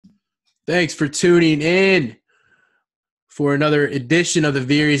Thanks for tuning in for another edition of the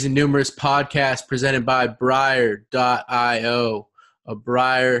Veeries and Numerous podcast presented by Briar.io, a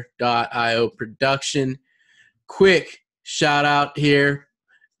Briar.io production. Quick shout out here.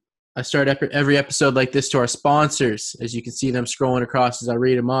 I start every episode like this to our sponsors, as you can see them scrolling across as I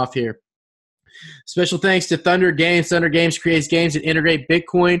read them off here. Special thanks to Thunder Games. Thunder Games creates games that integrate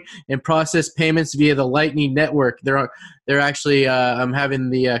Bitcoin and process payments via the Lightning Network. They're actually I'm having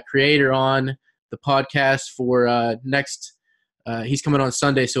the creator on the podcast for next. He's coming on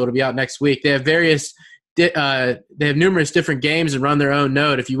Sunday, so it'll be out next week. They have numerous different games and run their own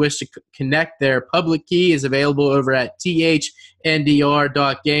node. If you wish to connect, their public key is available over at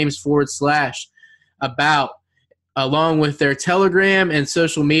thdr.games/about. Along with their Telegram and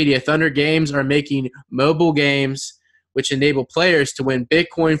social media, Thunder Games are making mobile games which enable players to win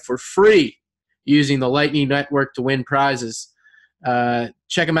Bitcoin for free using the Lightning Network to win prizes.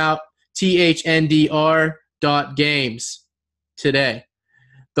 Check them out, thdr.games today.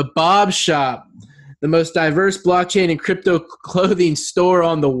 The Bob Shop, the most diverse blockchain and crypto clothing store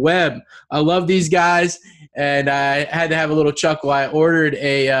on the web. I love these guys, and I had to have a little chuckle. I ordered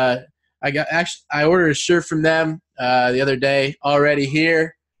I ordered a shirt from them the other day. Already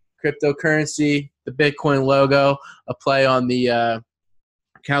here, cryptocurrency, the Bitcoin logo, a play on the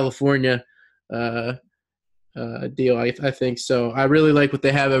California deal. I think so. I really like what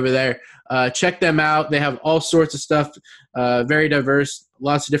they have over there. Check them out. They have all sorts of stuff, very diverse,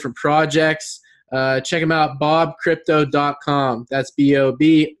 lots of different projects. Check them out, bobcrypto.com. That's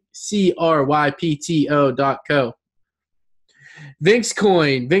BOBCRYPTO.co.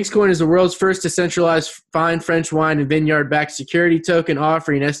 Vinxcoin. Vinxcoin is the world's first decentralized fine French wine and vineyard-backed security token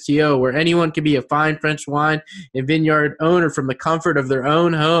offering STO, where anyone can be a fine French wine and vineyard owner from the comfort of their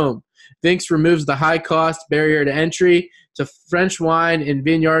own home. Vinx removes the high-cost barrier to entry to French wine and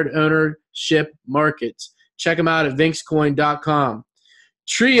vineyard ownership markets. Check them out at vinxcoin.com.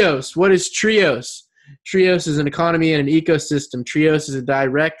 Trios. What is Trios? Trios is an economy and an ecosystem. Trios is a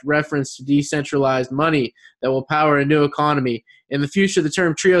direct reference to decentralized money that will power a new economy. In the future, the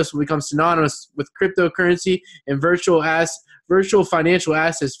term Trios will become synonymous with cryptocurrency and virtual financial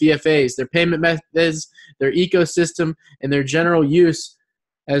assets, VFAs, their payment methods, their ecosystem, and their general use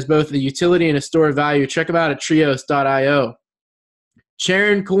as both a utility and a store of value. Check them out at trios.io.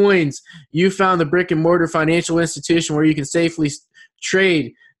 Charon Coins. You found the brick-and-mortar financial institution where you can safely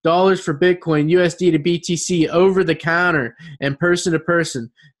trade dollars for Bitcoin, USD to BTC over the counter and person to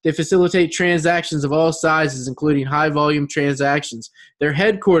person. They facilitate transactions of all sizes, including high volume transactions. Their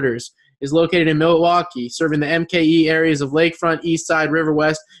headquarters is located in Milwaukee, serving the MKE areas of Lakefront, Eastside, River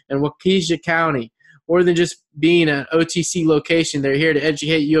West, and Waukesha County. More than just being an OTC location, they're here to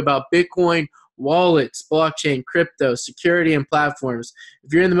educate you about Bitcoin, wallets, blockchain, crypto, security, and platforms.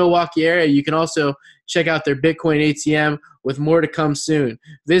 If you're in the Milwaukee area, you can also check out their Bitcoin ATM with more to come soon.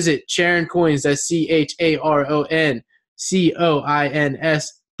 Visit Charon Coins, that's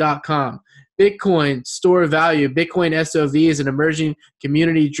CharonCoins.com. Bitcoin Store of Value. Bitcoin SOV is an emerging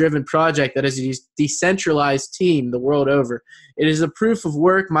community-driven project that has a decentralized team the world over. It is a proof of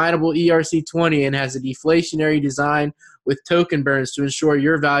work mineable ERC20 and has a deflationary design with token burns to ensure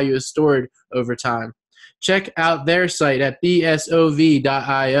your value is stored over time. Check out their site at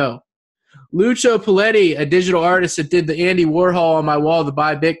bsov.io. Lucio Paletti, a digital artist that did the Andy Warhol on my wall to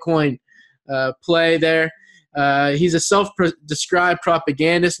buy Bitcoin play there. He's a self-described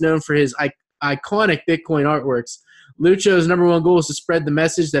propagandist known for his iconic Bitcoin artworks. Lucio's number one goal is to spread the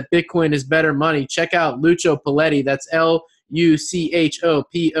message that Bitcoin is better money. Check out Lucio Paletti. That's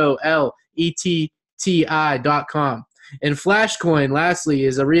LuchoPoletti.com. And Flashcoin, lastly,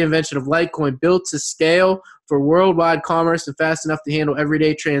 is a reinvention of Litecoin built to scale for worldwide commerce and fast enough to handle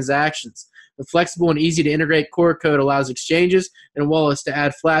everyday transactions. The flexible and easy to integrate core code allows exchanges and wallets to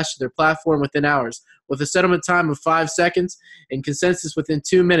add Flash to their platform within hours. With a settlement time of 5 seconds and consensus within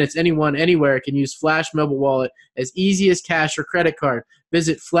 2 minutes, anyone, anywhere can use Flash mobile wallet as easy as cash or credit card.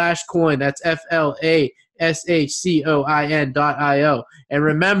 Visit Flashcoin, that's FLASHCOIN.io. And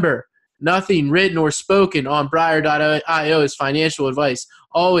remember, nothing written or spoken on Briar.io is financial advice.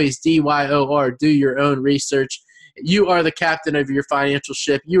 Always DYOR, do your own research. You are the captain of your financial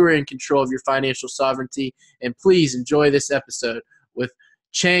ship. You are in control of your financial sovereignty. And please enjoy this episode with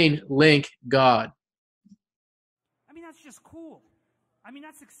Chainlink God. I mean, that's just cool. I mean,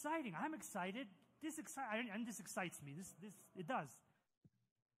 that's exciting. I'm excited. This excites me. It does.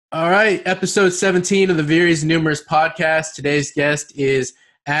 All right, episode 17 of the Veeries Numerous podcast. Today's guest is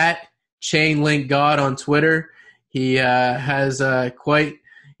at Chainlink God on Twitter. He has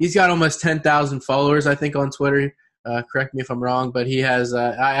he's got almost 10,000 followers, I think, on Twitter. Correct me if I'm wrong, but he has.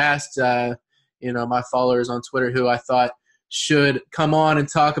 I asked my followers on Twitter who I thought should come on and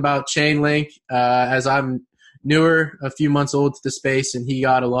talk about Chainlink, as I'm newer, a few months old to the space, and he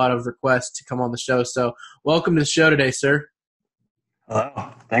got a lot of requests to come on the show. So welcome to the show today, sir.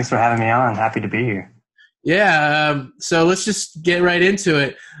 Hello. Thanks for having me on. Happy to be here. Yeah, so let's just get right into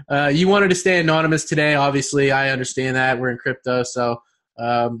it. You wanted to stay anonymous today. Obviously, I understand that. We're in crypto, so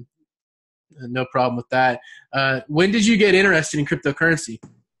no problem with that. When did you get interested in cryptocurrency?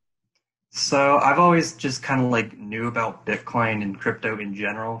 So I've always just kind of like knew about Bitcoin and crypto in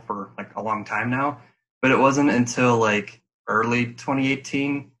general for like a long time now, but it wasn't until like early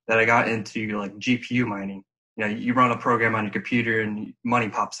 2018 that I got into like GPU mining. You know, you run a program on your computer and money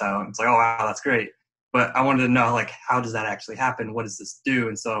pops out. It's like, oh wow, that's great. But I wanted to know like, how does that actually happen? What does this do?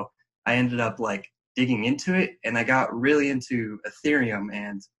 And so I ended up like digging into it, and I got really into Ethereum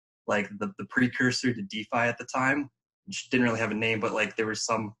and like the precursor to DeFi at the time, which didn't really have a name, but like there were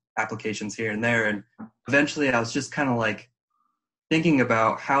some applications here and there. And eventually I was just kind of like thinking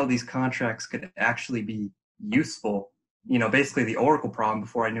about how these contracts could actually be useful, you know, basically the Oracle problem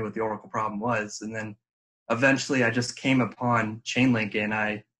before I knew what the Oracle problem was. And then eventually I just came upon Chainlink, and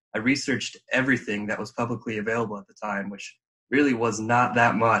I researched everything that was publicly available at the time, which really was not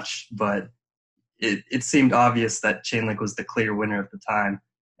that much, but it seemed obvious that Chainlink was the clear winner at the time.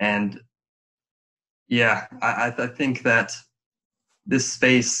 And yeah, I think that this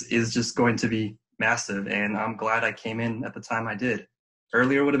space is just going to be massive, and I'm glad I came in at the time I did.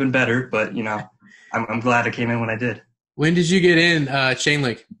 Earlier would have been better, but you know, I'm glad I came in when I did. When did you get in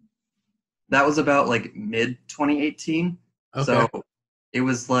Chainlink? That was about like mid 2018. Okay. So it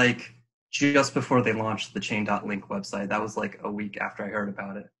was like just before they launched the Chain.link website. That was like a week after I heard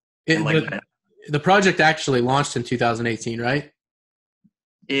about it. The project actually launched in 2018, right?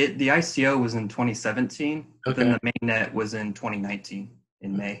 The ICO was in 2017, but then the mainnet was in 2019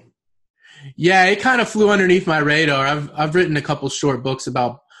 in May. Yeah, it kind of flew underneath my radar. I've written a couple short books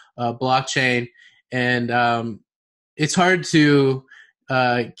about blockchain, and it's hard to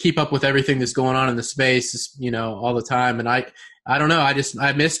keep up with everything that's going on in the space, you know, all the time. And I don't know,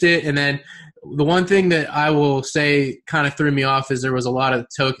 I missed it. And then the one thing that I will say kind of threw me off is there's a lot of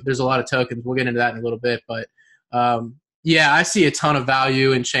tokens. We'll get into that in a little bit, but yeah, I see a ton of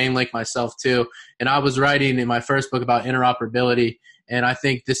value in Chainlink myself too. And I was writing in my first book about interoperability, and I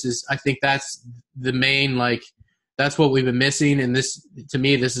think that's the main, like, that's what we've been missing. And this, to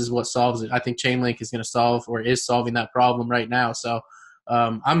me, this is what solves it. I think Chainlink is going to solve, or is solving, that problem right now. So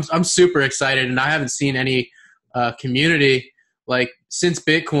I'm super excited, and I haven't seen any community like since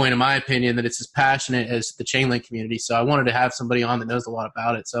Bitcoin, in my opinion, that it's as passionate as the Chainlink community. So I wanted to have somebody on that knows a lot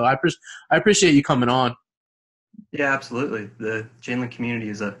about it. So I appreciate you coming on. Yeah, absolutely. The Chainlink community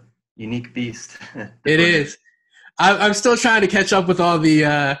is a unique beast. It is. I'm still trying to catch up with all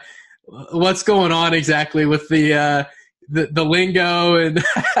the what's going on exactly with the lingo and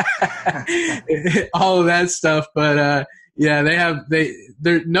all of that stuff. But yeah,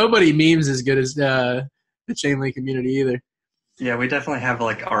 nobody memes as good as the Chainlink community either. Yeah, we definitely have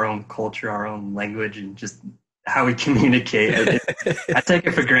like our own culture, our own language, and just how we communicate. I take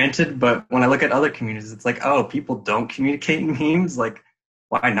it for granted, but when I look at other communities, it's like, oh, people don't communicate in memes. Like,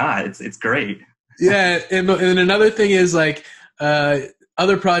 why not? It's great. Yeah, and another thing is like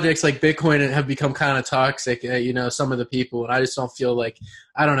other projects like Bitcoin have become kind of toxic. You know, some of the people, and I just don't feel like,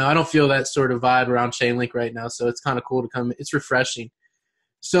 I don't feel that sort of vibe around Chainlink right now. So it's kind of cool to come. It's refreshing.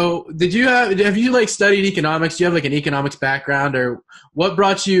 So have you like studied economics? Do you have like an economics background, or what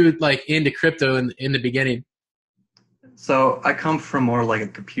brought you like into crypto in the beginning? So I come from more like a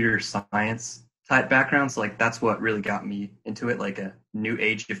computer science type background. So like that's what really got me into it, like a new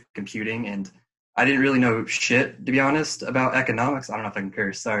age of computing. And I didn't really know shit, to be honest, about economics. I don't know if I can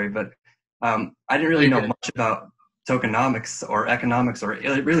curse, sorry, but I didn't really know much about tokenomics or economics or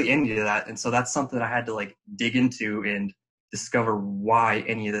really any of that. And so that's something that I had to like dig into and discover why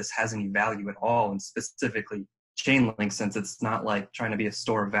any of this has any value at all, and specifically Chainlink, since it's not like trying to be a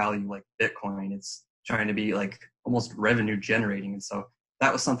store of value like Bitcoin. It's trying to be like almost revenue generating. And so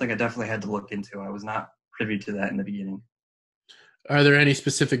that was something I definitely had to look into. I was not privy to that in the beginning. Are there any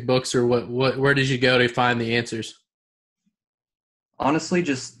specific books, or where did you go to find the answers? Honestly,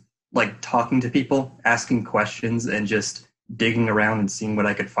 just like talking to people, asking questions, and just digging around and seeing what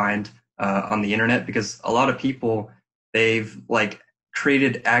I could find on the internet, because a lot of people, they've like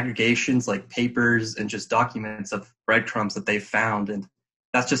created aggregations like papers and just documents of breadcrumbs that they've found. And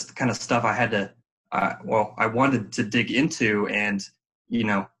that's just the kind of stuff I had to, I wanted to dig into and, you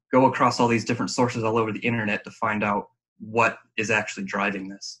know, go across all these different sources all over the internet to find out what is actually driving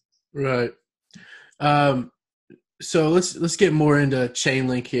this. Right. So let's get more into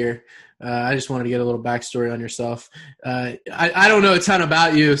Chainlink here. I just wanted to get a little backstory on yourself. I don't know a ton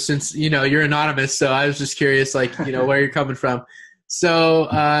about you since you're anonymous, so I was just curious, like where you're coming from. So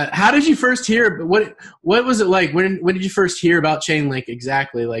how did you first hear? What was it like? When did you first hear about Chainlink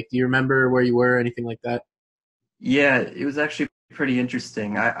exactly? Like, do you remember where you were or anything like that? Yeah, it was actually pretty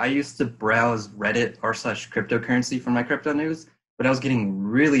interesting. I used to browse Reddit r/ cryptocurrency for my crypto news, but I was getting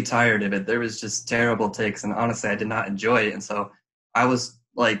really tired of it. There was just terrible takes, and honestly, I did not enjoy it. And so I was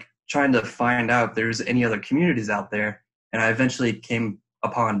like trying to find out if there's any other communities out there. And I eventually came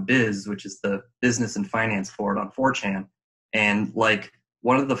upon Biz, which is the business and finance forward on 4chan. And like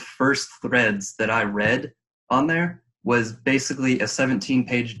one of the first threads that I read on there was basically a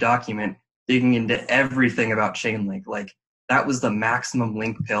 17-page document digging into everything about Chainlink. Like that was the maximum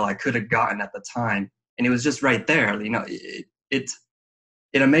link pill I could have gotten at the time, and it was just right there. It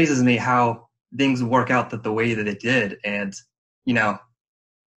amazes me how things work out that the way that it did, and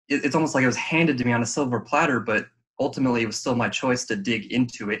it's almost like it was handed to me on a silver platter. But ultimately, it was still my choice to dig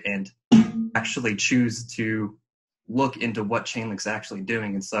into it and actually choose to look into what Chainlink's actually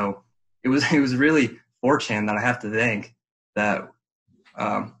doing. And so it was really 4chan that I have to thank that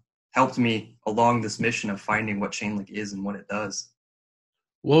helped me along this mission of finding what Chainlink is and what it does.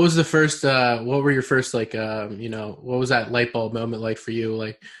 What was the first? What were your first what was that light bulb moment like for you?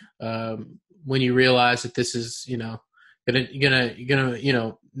 Like when you realized that this is gonna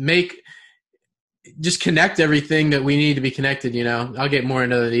make just connect everything that we need to be connected. I'll get more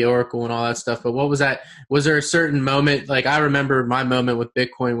into the Oracle and all that stuff. But what was that? Was there a certain moment? Like I remember my moment with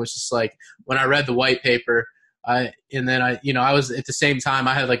Bitcoin was just like when I read the white paper. I was at the same time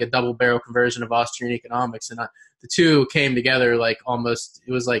I had like a double barrel conversion of Austrian economics, and the two came together like almost.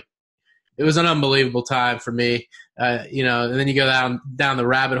 It was an unbelievable time for me, and then you go down the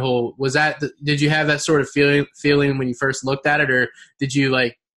rabbit hole. Did you have that sort of feeling when you first looked at it, or did you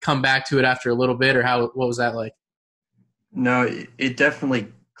like come back to it after a little bit, or what was that like? No, it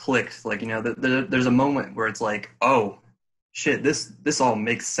definitely clicked. Like, there's a moment where it's like, oh shit, this all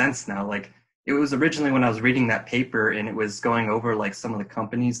makes sense now. Like it was originally when I was reading that paper and it was going over like some of the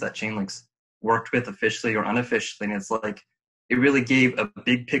companies that Chainlink's worked with officially or unofficially. And it's like, it really gave a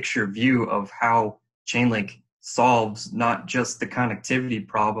big picture view of how Chainlink solves not just the connectivity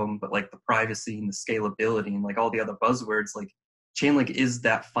problem, but like the privacy and the scalability and like all the other buzzwords. Like Chainlink is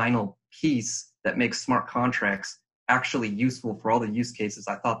that final piece that makes smart contracts actually useful for all the use cases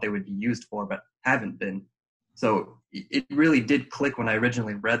I thought they would be used for, but haven't been. So it really did click when I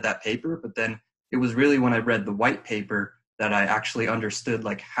originally read that paper, but then it was really when I read the white paper that I actually understood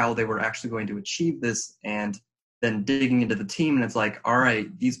like how they were actually going to achieve this, and then digging into the team, and it's like, all right,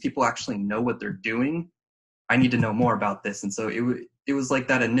 these people actually know what they're doing. I need to know more about this. And so it was like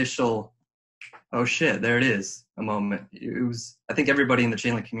that initial, oh shit, there it is, a moment. I think everybody in the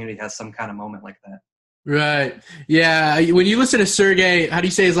Chainlink community has some kind of moment like that. Right. Yeah. When you listen to Sergey, how do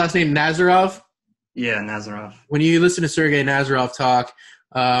you say his last name? Nazarov? Yeah, Nazarov. When you listen to Sergey Nazarov talk,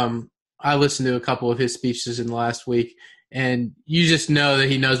 I listened to a couple of his speeches in the last week, and you just know that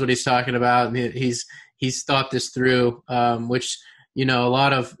he knows what he's talking about, and he's thought this through. Which a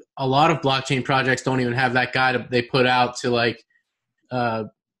lot of blockchain projects don't even have that guy they put out to like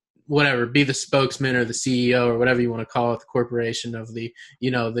whatever, be the spokesman or the CEO or whatever you want to call it, the corporation of the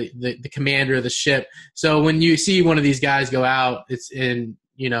the commander of the ship. So when you see one of these guys go out, it's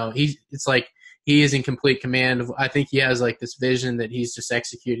like he is in complete command of. I think he has like this vision that he's just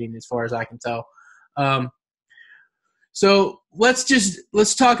executing, as far as I can tell. So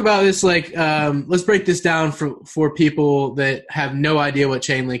let's talk about this. Like, let's break this down for people that have no idea what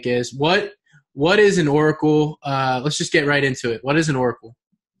Chainlink is. What is an Oracle? Let's just get right into it. What is an Oracle?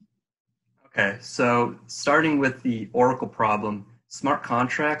 Okay, so starting with the Oracle problem, smart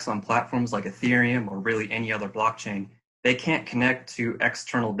contracts on platforms like Ethereum or really any other blockchain, they can't connect to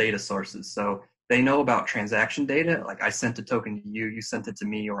external data sources. So they know about transaction data, like I sent a token to you, you sent it to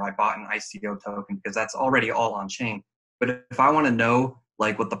me, or I bought an ICO token, because that's already all on chain. But if I want to know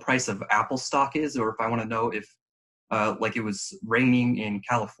like what the price of Apple stock is, or if I want to know if like it was raining in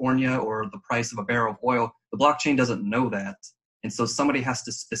California or the price of a barrel of oil, the blockchain doesn't know that. And so somebody has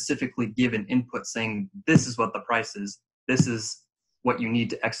to specifically give an input saying, this is what the price is. This is what you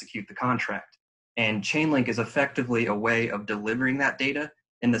need to execute the contract. And Chainlink is effectively a way of delivering that data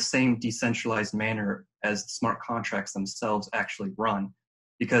in the same decentralized manner as smart contracts themselves actually run.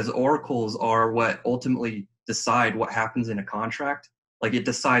 Because oracles are what ultimately decide what happens in a contract. Like it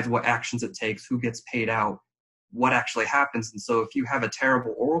decides what actions it takes, who gets paid out, what actually happens. And so if you have a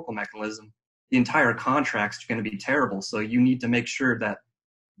terrible oracle mechanism, the entire contract's going to be terrible. So you need to make sure that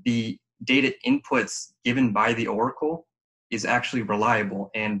the data inputs given by the oracle is actually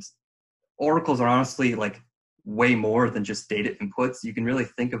reliable. And oracles are honestly like way more than just data inputs. You can really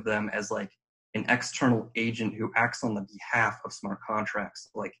think of them as like an external agent who acts on the behalf of smart contracts.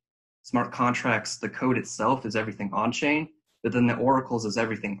 Like smart contracts, the code itself is everything on chain, but then the oracles is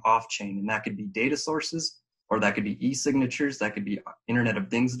everything off chain. And that could be data sources, or that could be e-signatures, that could be Internet of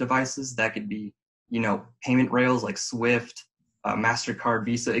Things devices, that could be, payment rails like Swift, MasterCard,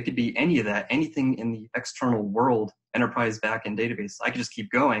 Visa. It could be any of that, anything in the external world, enterprise backend database. I could just keep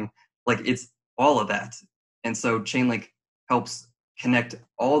going. Like it's all of that. And so Chainlink helps connect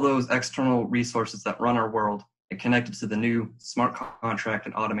all those external resources that run our world and connect it to the new smart contract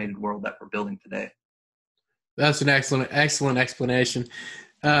and automated world that we're building today. That's an excellent explanation.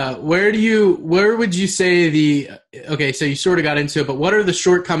 Where would you say okay, so you sort of got into it, but what are the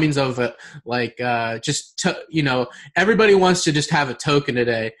shortcomings of it? Like, everybody wants to just have a token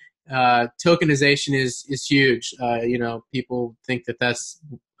today. Tokenization is huge. People think that that's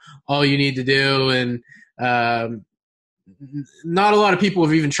all you need to do. And, not a lot of people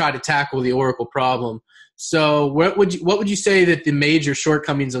have even tried to tackle the Oracle problem. So what would you say that the major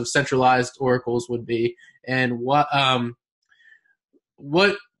shortcomings of centralized oracles would be? And what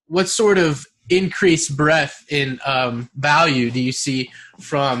sort of increased breadth in value do you see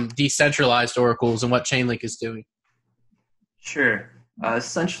from decentralized oracles and what Chainlink is doing? Sure.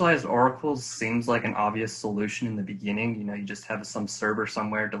 Centralized oracles seems like an obvious solution in the beginning. You just have some server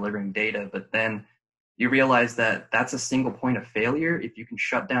somewhere delivering data, but then you realize that that's a single point of failure. If you can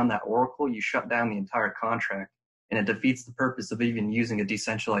shut down that oracle, you shut down the entire contract, and it defeats the purpose of even using a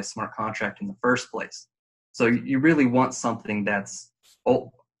decentralized smart contract in the first place. So you really want something that's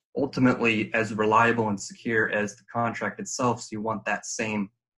ultimately as reliable and secure as the contract itself. So you want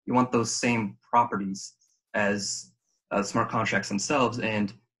those same properties as smart contracts themselves.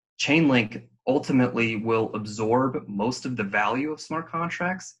 And Chainlink ultimately will absorb most of the value of smart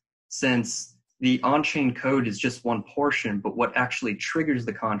contracts, since the on-chain code is just one portion, but what actually triggers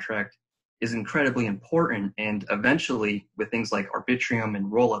the contract is incredibly important. And eventually, with things like Arbitrium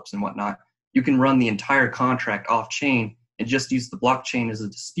and rollups and whatnot, you can run the entire contract off-chain and just use the blockchain as a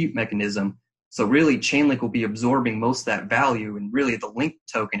dispute mechanism. So really, Chainlink will be absorbing most of that value, and really the Link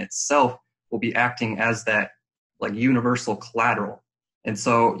token itself will be acting as that like universal collateral. And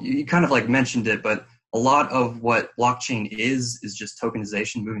so you kind of like mentioned it, but a lot of what blockchain is just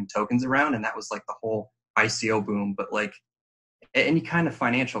tokenization, moving tokens around, and that was like the whole ICO boom. But like any kind of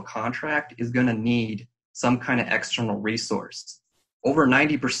financial contract is going to need some kind of external resource. Over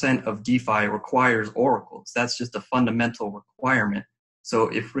 90% of DeFi requires oracles. That's just a fundamental requirement. So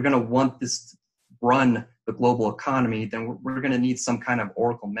if we're going to want this to run the global economy, then we're going to need some kind of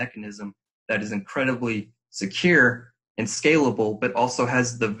oracle mechanism that is incredibly secure and scalable, but also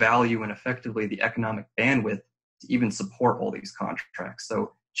has the value and effectively the economic bandwidth to even support all these contracts.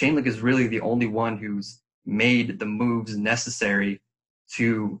 So Chainlink is really the only one who's made the moves necessary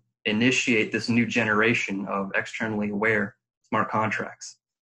to initiate this new generation of externally aware smart contracts.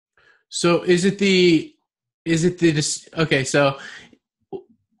 So okay, so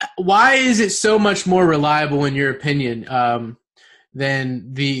why is it so much more reliable in your opinion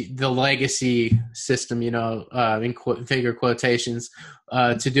than the legacy system, in figure quotations,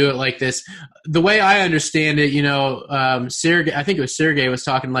 to do it like this? The way I understand it, Sergey, I think it was Sergey was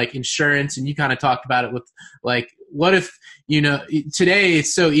talking like insurance, and you kind of talked about it with like, what if, today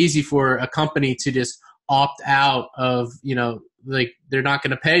it's so easy for a company to just opt out of, like they're not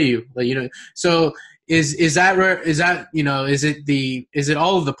going to pay you, so is it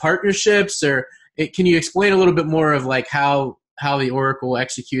all of the partnerships, or can you explain a little bit more of like how the Oracle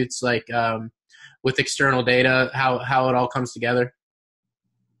executes, like with external data, how it all comes together?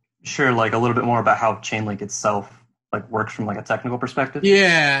 Sure, like a little bit more about how Chainlink itself like works from like a technical perspective.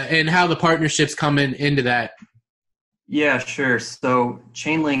 Yeah, and how the partnerships come into that. Yeah, sure. So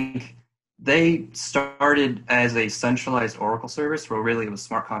Chainlink, they started as a centralized Oracle service where really it was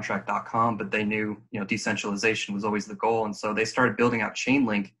smartcontract.com, but they knew, decentralization was always the goal. And so they started building out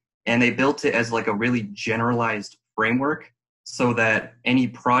Chainlink, and they built it as like a really generalized framework so that any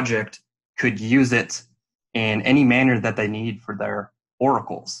project could use it in any manner that they need for their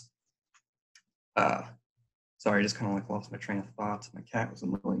oracles. Sorry, I just kind of like lost my train of thought. My cat was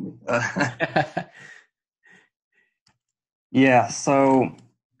annoying me. Yeah, so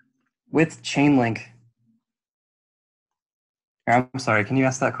with Chainlink, I'm sorry, can you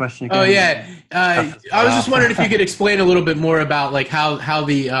ask that question again? Oh yeah, I was just wondering if you could explain a little bit more about like how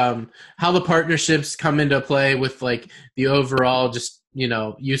the partnerships come into play with like the overall just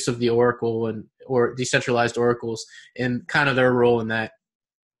use of the Oracle or decentralized oracles and kind of their role in that.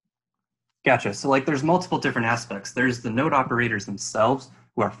 Gotcha. So like there's multiple different aspects. There's the node operators themselves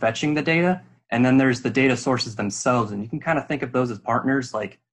who are fetching the data, and then there's the data sources themselves. And you can kind of think of those as partners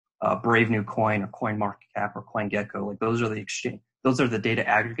like Brave New Coin or CoinMarketCap or CoinGecko. Like those are the exchange, those are the data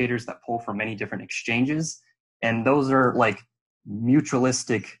aggregators that pull from many different exchanges. And those are like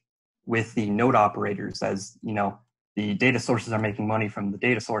mutualistic with the node operators, as you know, the data sources are making money from the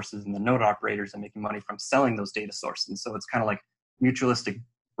data sources and the node operators are making money from selling those data sources. And so it's kind of like mutualistic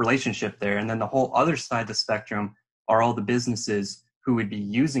relationship there. And then the whole other side of the spectrum are all the businesses who would be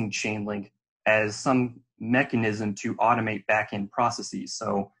using Chainlink as some mechanism to automate back-end processes.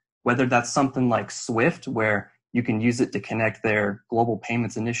 So whether that's something like Swift, where you can use it to connect their global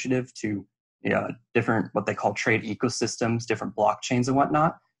payments initiative to different, what they call trade ecosystems, different blockchains and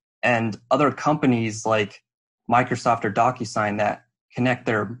whatnot, and other companies like Microsoft or DocuSign that connect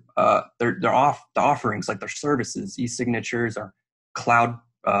their offerings, like their services, e-signatures or cloud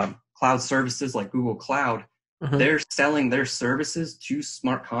services like Google Cloud. They're selling their services to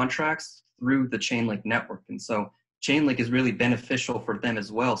smart contracts through the Chainlink network. And so Chainlink is really beneficial for them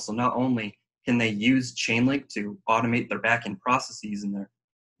as well. So not only can they use Chainlink to automate their backend processes and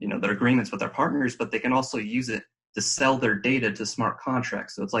their agreements with their partners, but they can also use it to sell their data to smart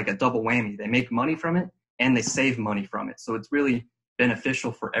contracts. So it's like a double whammy. They make money from it and they save money from it. So it's really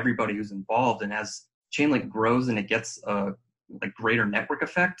beneficial for everybody who's involved. And as Chainlink grows and it gets a greater network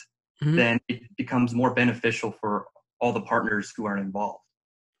effect, then it becomes more beneficial for all the partners who are involved.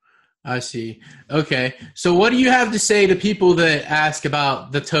 I see. Okay. So what do you have to say to people that ask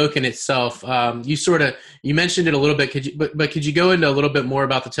about the token itself? You mentioned it a little bit. Could you go into a little bit more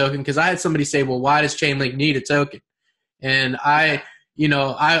about the token? Because I had somebody say, well, why does Chainlink need a token? And I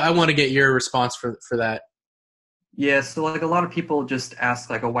want to get your response for that. Yeah. So like a lot of people just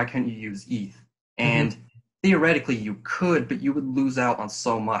ask like, oh, why can't you use ETH? And theoretically you could, but you would lose out on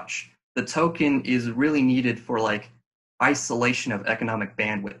so much. The token is really needed for like isolation of economic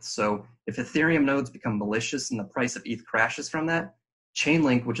bandwidth. So if Ethereum nodes become malicious and the price of ETH crashes from that,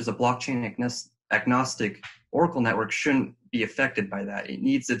 Chainlink, which is a blockchain agnostic Oracle network, shouldn't be affected by that. It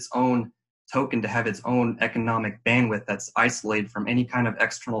needs its own token to have its own economic bandwidth that's isolated from any kind of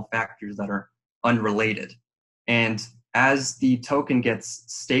external factors that are unrelated. And as the token gets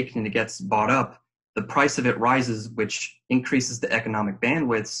staked and it gets bought up, the price of it rises, which increases the economic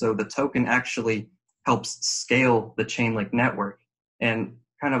bandwidth. So the token actually helps scale the Chainlink network. And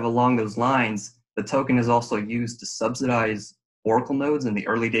kind of along those lines, the token is also used to subsidize Oracle nodes in the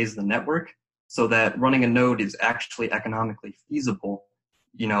early days of the network, so that running a node is actually economically feasible.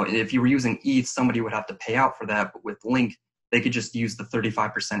 If you were using ETH, somebody would have to pay out for that, but with Link, they could just use the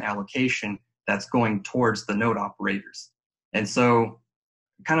 35% allocation that's going towards the node operators. And so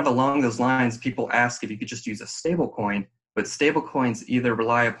kind of along those lines, people ask if you could just use a stable coin, but stable coins either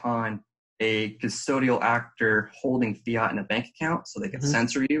rely upon a custodial actor holding fiat in a bank account, so they can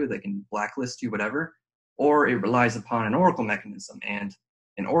censor you, they can blacklist you, whatever, or it relies upon an Oracle mechanism. And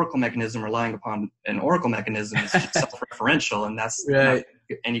an Oracle mechanism relying upon an Oracle mechanism is self-referential, and that's not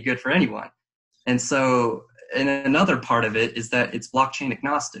any good for anyone. And so, and another part of it is that it's blockchain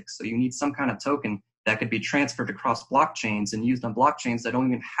agnostic. So you need some kind of token that could be transferred across blockchains and used on blockchains that don't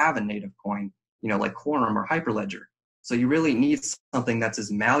even have a native coin, like Quorum or Hyperledger. So you really need something that's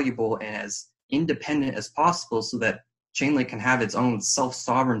as malleable and as independent as possible so that Chainlink can have its own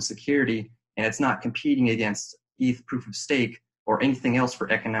self-sovereign security and it's not competing against ETH proof of stake or anything else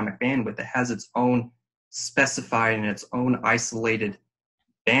for economic bandwidth. It has its own specified and its own isolated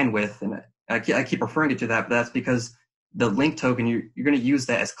bandwidth. And I keep referring to that, but that's because the Link token, you're going to use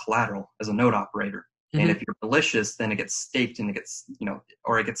that as collateral as a node operator. And if you're malicious, then it gets staked and it gets,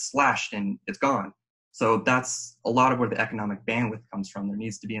 or it gets slashed and it's gone. So that's a lot of where the economic bandwidth comes from. There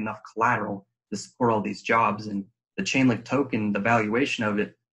needs to be enough collateral to support all these jobs. And the Chainlink token, the valuation of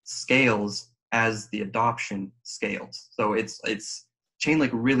it scales as the adoption scales. So it's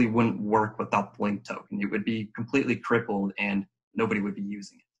Chainlink really wouldn't work without the Link token. It would be completely crippled and nobody would be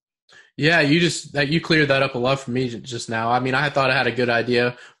using it. Yeah, you cleared that up a lot for me just now. I mean, I thought I had a good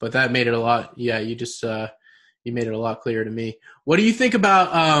idea, but that made it a lot. Yeah, you made it a lot clearer to me. What do you think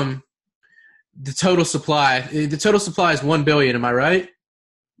about the total supply? The total supply is 1 billion. Am I right?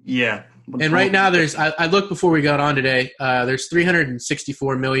 Yeah. And right now I looked before we got on today. There's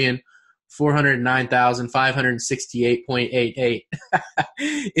 364,409,568.88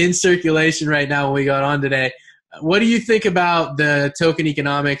 in circulation right now when we got on today. What do you think about the token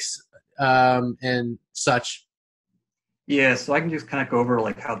economics and such? Yeah, so I can just kind of go over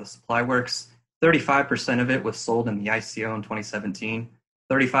like how the supply works. 35% of it was sold in the ICO in 2017.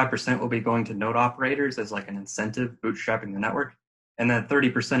 35% will be going to node operators as like an incentive, bootstrapping the network. and then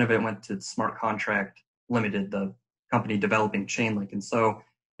 30% of it went to Smart Contract Limited, the company developing Chainlink. And so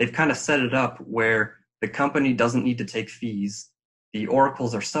they've kind of set it up where the company doesn't need to take fees, the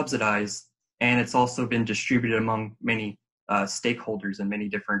oracles are subsidized, and it's also been distributed among many stakeholders and many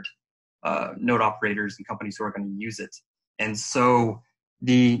different node operators and companies who are going to use it. And so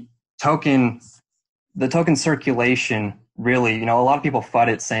the token circulation really, a lot of people FUD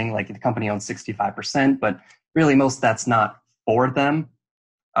it saying like the company owns 65%, but really most of that's not for them.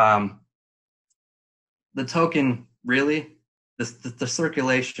 The token really, the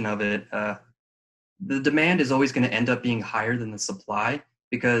circulation of it, the demand is always going to end up being higher than the supply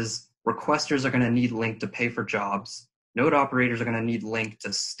because requesters are going to need Link to pay for jobs. Node operators are going to need Link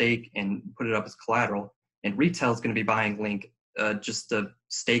to stake and put it up as collateral. And retail is going to be buying Link just to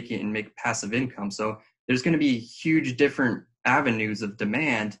stake it and make passive income. So there's going to be huge different avenues of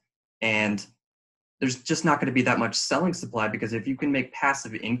demand, and there's just not going to be that much selling supply because if you can make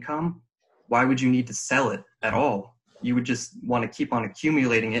passive income, why would you need to sell it at all? You would just want to keep on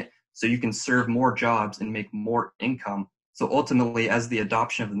accumulating it so you can serve more jobs and make more income. So ultimately, as the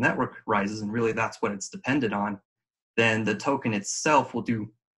adoption of the network rises, and really that's what it's dependent on, then the token itself will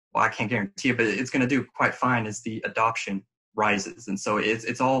do, well, I can't guarantee it, but it's going to do quite fine as the adoption rises. And so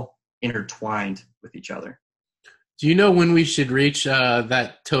it's all intertwined with each other. Do you know when we should reach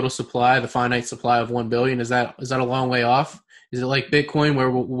that total supply, the finite supply of 1 billion? Is that a long way off? Is it like Bitcoin where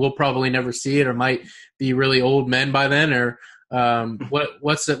we'll probably never see it, or might be really old men by then? Or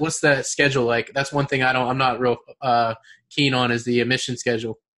what's that schedule like? That's one thing I'm not real keen on is the emission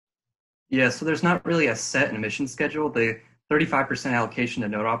schedule. Yeah, so there's not really a set emission schedule. The 35% allocation to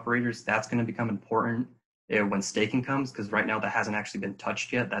node operators, that's going to become important when staking comes, because right now that hasn't actually been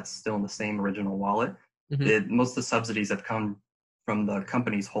touched yet. That's still in the same original wallet. Mm-hmm. Most of the subsidies have come from the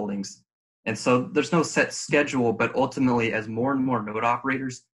company's holdings. And so there's no set schedule, but ultimately as more and more node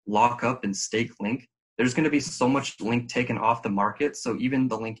operators lock up and stake Link, there's going to be so much Link taken off the market. So even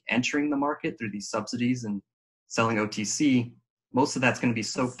the Link entering the market through these subsidies and selling OTC, most of that's going to be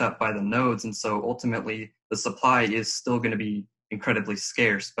soaked up by the nodes. And so ultimately the supply is still going to be incredibly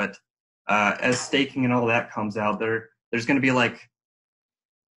scarce. But as staking and all that comes out, there's going to be like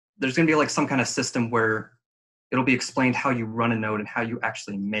some kind of system where it'll be explained how you run a node and how you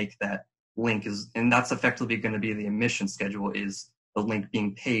actually make that Link and that's effectively going to be the emission schedule, is the Link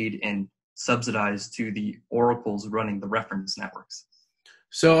being paid and subsidized to the oracles running the reference networks.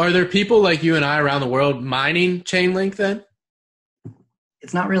 So are there people like you and I around the world mining Chainlink then?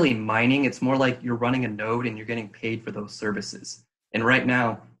 It's not really mining. It's more like you're running a node and you're getting paid for those services. And right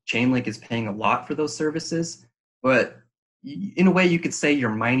now, Chainlink is paying a lot for those services, but in a way you could say you're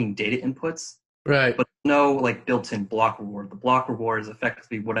mining data inputs, right? But no like built-in block reward. The block reward is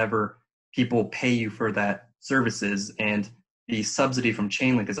effectively whatever people pay you for that services, and the subsidy from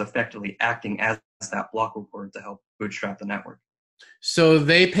Chainlink is effectively acting as that block reward to help bootstrap the network. So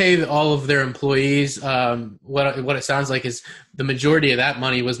they pay all of their employees. What it sounds like is the majority of that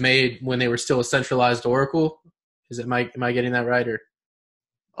money was made when they were still a centralized oracle. Am I getting that right?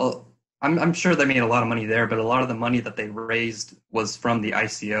 Or I'm sure they made a lot of money there, but a lot of the money that they raised was from the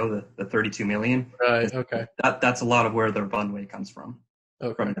ICO, the 32 million. Right. Okay. That's a lot of where their runway comes from.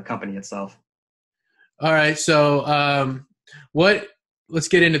 Okay. From the company itself. All right. So let's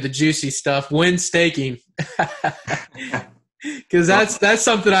get into the juicy stuff. When staking. Because that's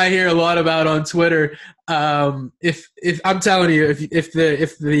something I hear a lot about on Twitter. If I'm telling you, if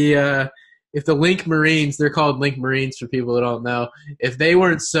the Link Marines, they're called Link Marines for people that don't know, if they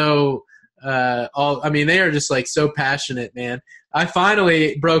weren't so they are just like so passionate, man. I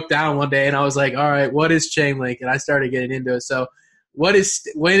finally broke down one day and I was like, all right, what is Chainlink? And I started getting into it. So when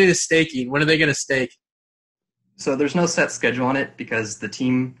is staking? When are they going to stake? So there's no set schedule on it because the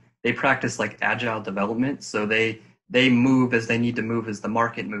team, they practice like agile development. So they move as they need to move as the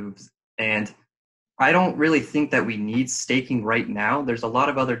market moves. And I don't really think that we need staking right now. There's a lot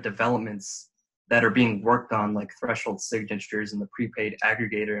of other developments that are being worked on, like threshold signatures and the prepaid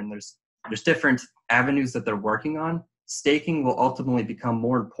aggregator. And there's different avenues that they're working on. Staking will ultimately become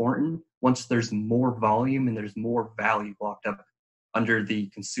more important once there's more volume and there's more value locked up under the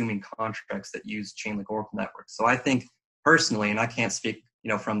consuming contracts that use Chainlink Oracle Network. So I think personally, and I can't speak,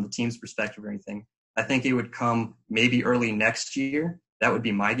 from the team's perspective or anything, I think it would come maybe early next year. That would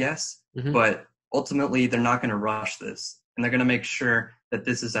be my guess. Mm-hmm. But ultimately, they're not going to rush this. And they're going to make sure that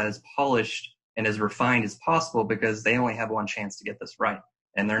this is as polished and as refined as possible because they only have one chance to get this right.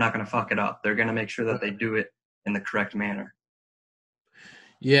 And they're not going to fuck it up. They're going to make sure that they do it in the correct manner.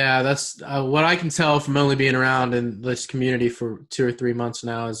 Yeah, that's what I can tell from only being around in this community for 2 or 3 months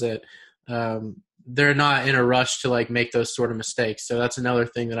now is that they're not in a rush to like make those sort of mistakes. So that's another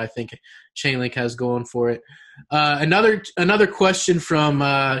thing that I think Chainlink has going for it. Another question from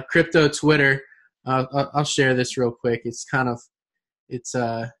crypto Twitter. I'll share this real quick. It's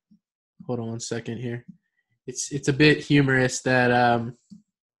hold on one second here. It's a bit humorous that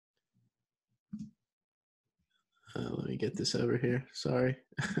let me get this over here. Sorry.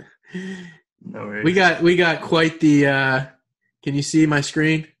 No worries. We got quite the can you see my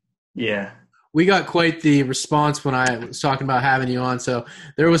screen? Yeah. We got quite the response when I was talking about having you on. So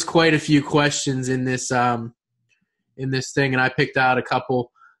there was quite a few questions in this thing, and I picked out a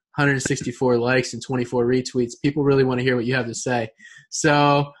couple. 164 likes and 24 retweets. People really want to hear what you have to say.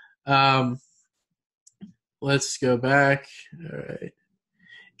 So let's go back. All right.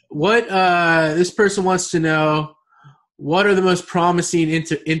 What this person wants to know, what are the most promising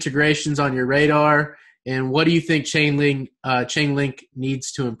integrations on your radar, and what do you think Chainlink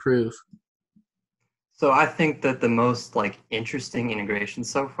needs to improve? So I think that the most like interesting integrations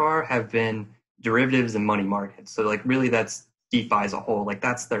so far have been derivatives and money markets. So like really that's DeFi as a whole. Like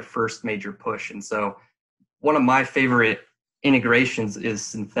that's their first major push. And so one of my favorite integrations is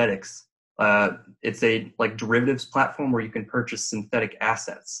Synthetics. It's a like derivatives platform where you can purchase synthetic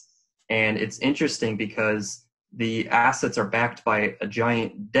assets. And it's interesting because the assets are backed by a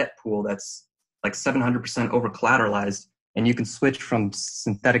giant debt pool that's like 700% over collateralized. And you can switch from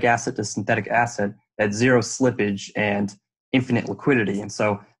synthetic asset to synthetic asset at zero slippage and infinite liquidity. And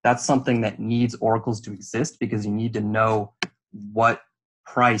so that's something that needs oracles to exist because you need to know what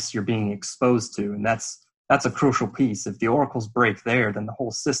price you're being exposed to. And that's a crucial piece. If the oracles break there, then the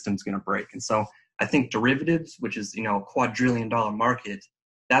whole system's going to break. And so I think derivatives, which is, a quadrillion-dollar market,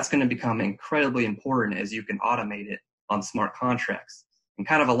 that's going to become incredibly important as you can automate it on smart contracts. And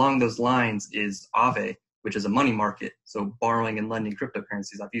kind of along those lines is Aave, which is a money market. So borrowing and lending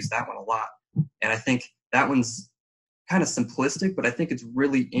cryptocurrencies. I've used that one a lot. And I think that one's kind of simplistic, but I think it's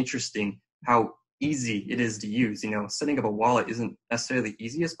really interesting how easy it is to use. Setting up a wallet isn't necessarily the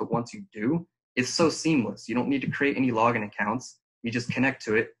easiest, but once you do, it's so seamless. You don't need to create any login accounts. You just connect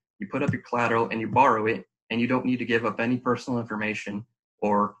to it, you put up your collateral, and you borrow it, and you don't need to give up any personal information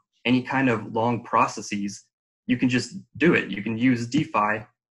or any kind of long processes. You can just do it. You can use DeFi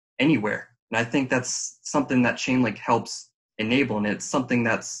anywhere. And I think that's something that Chainlink helps enable, and it's something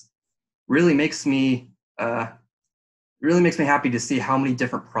that's really makes me happy to see how many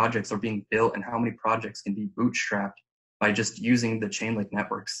different projects are being built and how many projects can be bootstrapped by just using the Chainlink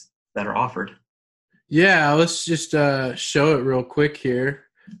networks that are offered. Yeah, let's just show it real quick here.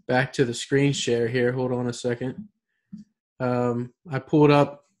 Back to the screen share here. Hold on a second. I pulled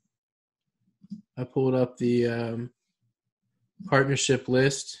up the partnership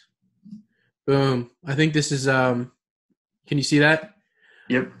list. Boom. I think this is can you see that?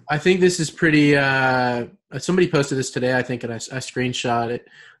 Yep. I think this is pretty somebody posted this today, I think, and I screenshot it.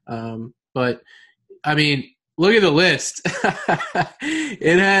 But I mean, look at the list.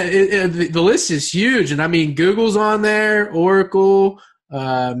 The list is huge, and I mean, Google's on there, Oracle,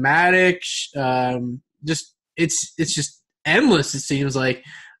 Matic, just it's just endless. It seems like.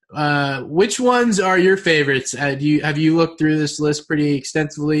 Which ones are your favorites? Have you looked through this list pretty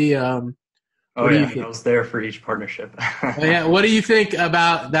extensively? Oh yeah, I was there for each partnership. Yeah, what do you think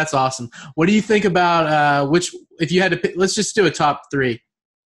about? That's awesome. What do you think about which? If you had to pick, let's just do a top three.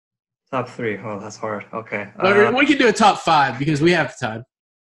 Top three. Oh, that's hard. Okay. We can do a top five because we have time.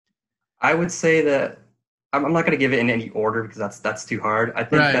 I would say that I'm not going to give it in any order because that's too hard. I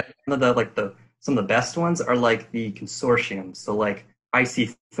think that some of the best ones are like the consortiums. So like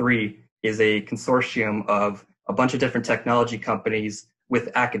IC3 is a consortium of a bunch of different technology companies with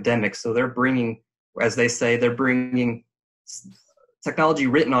academics. So they're bringing, as they say, they're bringing technology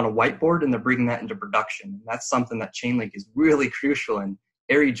written on a whiteboard and they're bringing that into production. And that's something that Chainlink is really crucial in.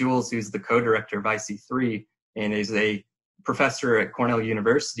 Ari Jules, who's the co-director of IC3 and is a professor at Cornell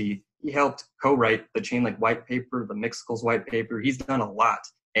University, he helped co-write the Chainlink white paper, the Mixicles white paper. He's done a lot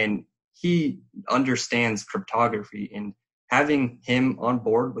and he understands cryptography, and having him on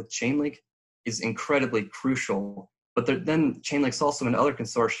board with Chainlink is incredibly crucial. But then Chainlink's also in other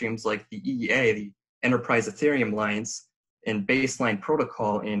consortiums like the EEA, the Enterprise Ethereum Alliance, and Baseline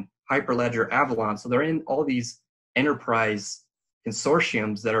Protocol, and Hyperledger Avalon. So they're in all these enterprise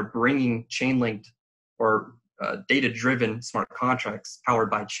consortiums that are bringing Chainlink or data-driven smart contracts powered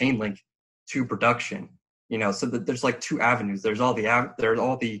by Chainlink to production. So there's like two avenues. There's all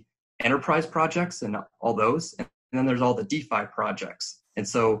the enterprise projects and all those, and then there's all the DeFi projects. And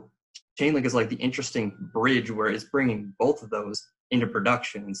so Chainlink is like the interesting bridge where it's bringing both of those into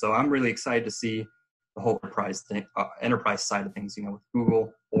production. And so I'm really excited to see the whole enterprise side of things, with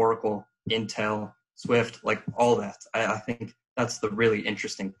Google, Oracle, Intel, Swift, like all that. I think that's the really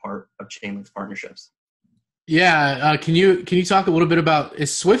interesting part of Chainlink's partnerships. Yeah, can you talk a little bit about,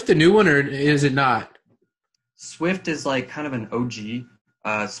 is Swift a new one or is it not? Swift is like kind of an OG.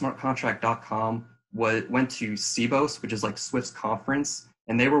 Smartcontract.com went to CBOS, which is like Swift's conference,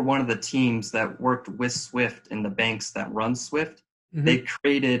 and they were one of the teams that worked with Swift and the banks that run Swift. Mm-hmm. They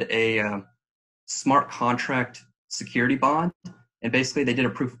created a smart contract security bond, and basically they did a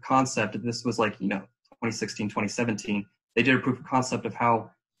proof of concept. This was like 2016, 2017. They did a proof of concept of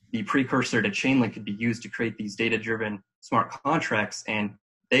how the precursor to Chainlink could be used to create these data-driven smart contracts, and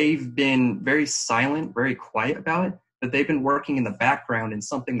they've been very silent, very quiet about it, but they've been working in the background, and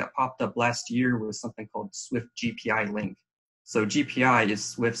something that popped up last year was something called Swift GPI Link. So GPI is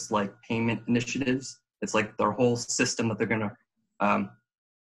Swift's like payment initiatives. It's like their whole system that they're going to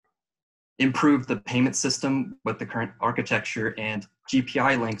improve the payment system with the current architecture, and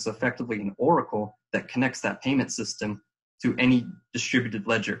GPI Link is effectively an oracle that connects that payment system to any distributed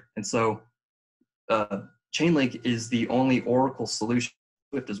ledger. And so Chainlink is the only oracle solution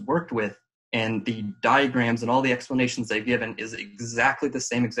Swift has worked with, and the diagrams and all the explanations they've given is exactly the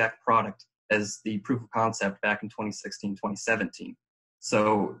same exact product as the proof of concept back in 2016, 2017.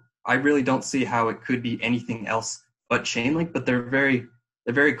 So I really don't see how it could be anything else but Chainlink, but they're very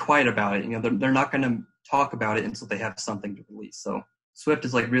quiet about it. They're not going to talk about it until they have something to release. So Swift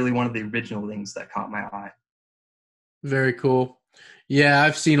is like really one of the original things that caught my eye. Very cool. Yeah,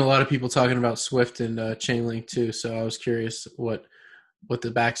 I've seen a lot of people talking about Swift and Chainlink too, so I was curious what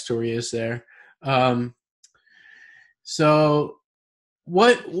the backstory is there. So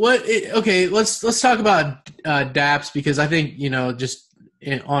okay, let's talk about dApps, because I think, just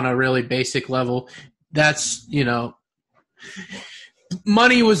on a really basic level, that's,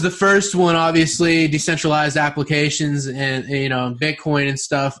 money was the first one, obviously, decentralized applications and Bitcoin and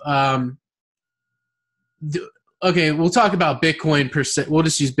stuff. Okay, we'll talk about Bitcoin per se. We'll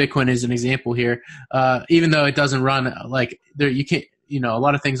just use Bitcoin as an example here. Even though it doesn't run like there, you can't. A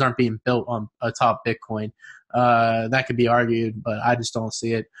lot of things aren't being built on atop Bitcoin. That could be argued, but I just don't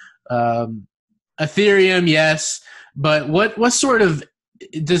see it. Ethereum, yes, but what sort of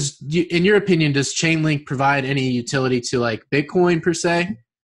in your opinion, does Chainlink provide any utility to like Bitcoin per se?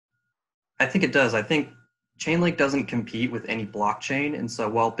 I think it does. I think Chainlink doesn't compete with any blockchain, and so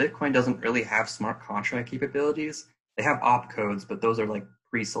while Bitcoin doesn't really have smart contract capabilities, they have opcodes, but those are like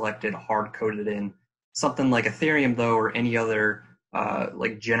pre-selected, hard-coded in. Something like Ethereum, though, or any other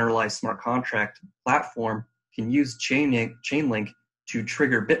like generalized smart contract platform can use Chainlink to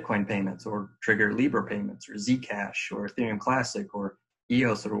trigger Bitcoin payments or trigger Libra payments or Zcash or Ethereum Classic or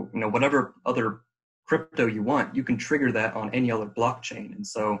EOS or whatever other crypto you want. You can trigger that on any other blockchain. And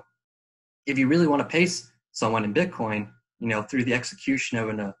so if you really want to pay someone in Bitcoin, through the execution of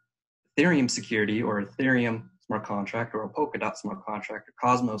an Ethereum security or Ethereum smart contract or a Polkadot smart contract or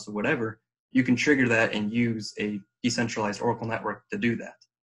Cosmos or whatever, you can trigger that and use a decentralized Oracle network to do that.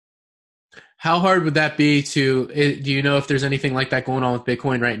 How hard would that be do you know if there's anything like that going on with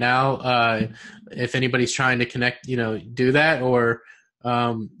Bitcoin right now? If anybody's trying to connect, do that, or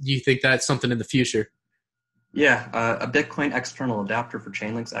do you think that's something in the future? Yeah, a Bitcoin external adapter for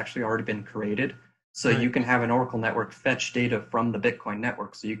Chainlink's actually already been created. So You can have an Oracle network fetch data from the Bitcoin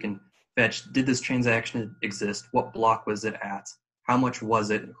network. So you can fetch, did this transaction exist? What block was it at? How much was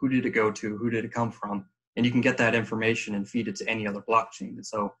it? Who did it go to? Who did it come from? And you can get that information and feed it to any other blockchain. And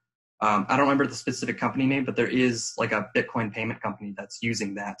so I don't remember the specific company name, but there is like a Bitcoin payment company that's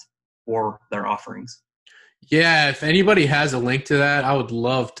using that for their offerings. Yeah, if anybody has a link to that, I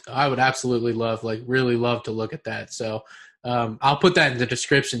would absolutely really love to look at that. So I'll put that in the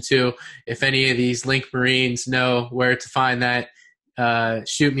description too. If any of these Link Marines know where to find that,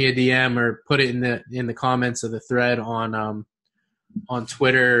 shoot me a DM or put it in the comments of the thread on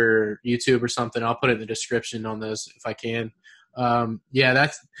Twitter or YouTube or something. I'll put it in the description on those if I can. I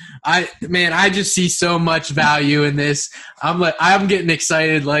just see so much value in this. I'm getting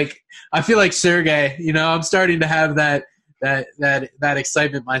excited. Like, I feel like Sergey, I'm starting to have that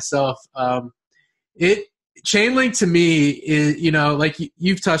excitement myself. Chainlink to me is, like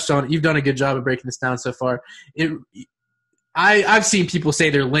you've touched on it, you've done a good job of breaking this down so far. I've seen people say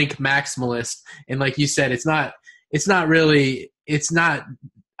they're link maximalist, and like you said, it's not in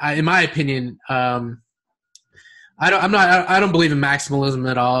my opinion, I don't believe in maximalism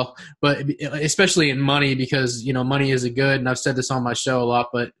at all, but especially in money, because money is a good, and I've said this on my show a lot,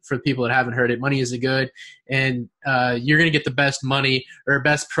 but for people that haven't heard it, money is a good, and you're going to get the best money or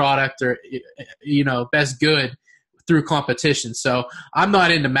best product or best good through competition. So I'm not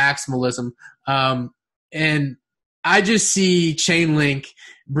into maximalism, and I just see Chainlink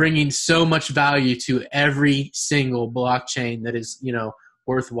bringing so much value to every single blockchain that is,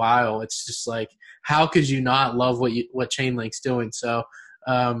 worthwhile. It's just like, how could you not love what Chainlink's doing? So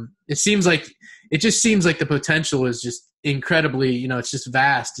it just seems like the potential is just incredibly, it's just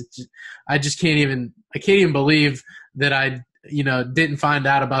vast. I can't even believe that I, didn't find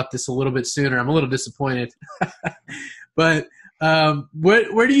out about this a little bit sooner. I'm a little disappointed. But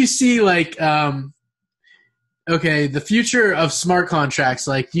where do you see the future of smart contracts?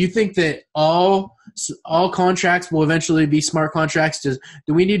 Like, do you think that all contracts will eventually be smart contracts? Do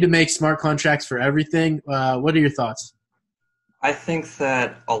we need to make smart contracts for everything? What are your thoughts? I think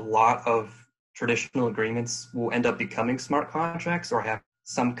that a lot of traditional agreements will end up becoming smart contracts or have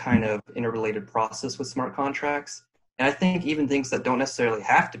some kind of interrelated process with smart contracts. And I think even things that don't necessarily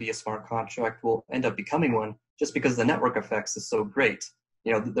have to be a smart contract will end up becoming one just because the network effects is so great.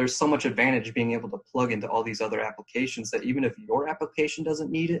 There's so much advantage being able to plug into all these other applications that even if your application doesn't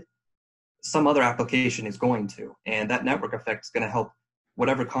need it, some other application is going to. And that network effect is going to help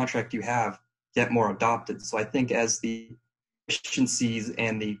whatever contract you have get more adopted. So I think as the efficiencies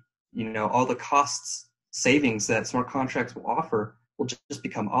and the, all the costs savings that smart contracts will offer will just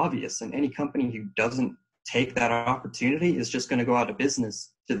become obvious. And any company who doesn't take that opportunity is just going to go out of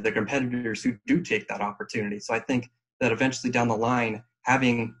business to the competitors who do take that opportunity. So I think that eventually down the line,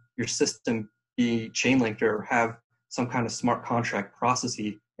 having your system be chain-linked or have some kind of smart contract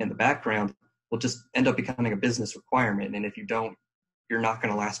processing in the background will just end up becoming a business requirement. And if you don't, you're not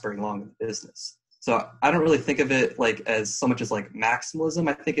going to last very long in the business. So I don't really think of it as so much as maximalism.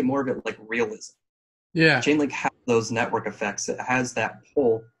 I think it more of it like realism. Yeah. Chainlink has those network effects. It has that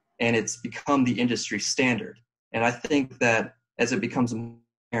pull, and it's become the industry standard. And I think that as it becomes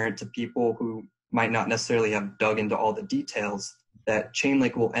apparent to people who might not necessarily have dug into all the details, that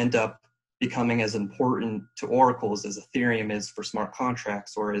Chainlink will end up becoming as important to oracles as Ethereum is for smart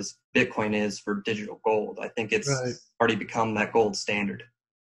contracts or as Bitcoin is for digital gold. I think it's already become that gold standard.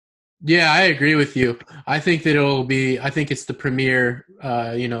 Yeah, I agree with you. I think that I think it's the premier,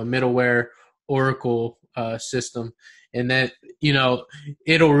 middleware Oracle system. And that, it'll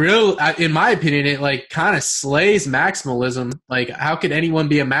in my opinion, it kind of slays maximalism. Like, how could anyone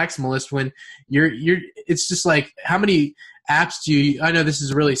be a maximalist when it's just like, how many apps I know this is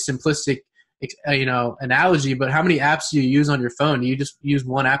a really simplistic, analogy, but how many apps do you use on your phone? Do you just use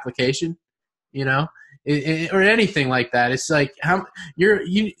one application, or anything like that? It's like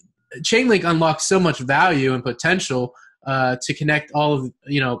Chainlink unlocks so much value and potential to connect all of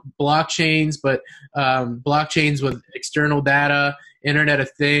blockchains, but blockchains with external data, Internet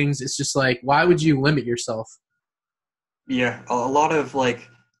of Things. It's just like, why would you limit yourself? Yeah, a lot of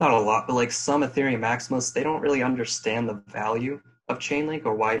not a lot, but some Ethereum maximalists, they don't really understand the value of Chainlink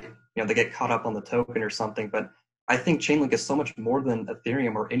or why they get caught up on the token or something. But I think Chainlink is so much more than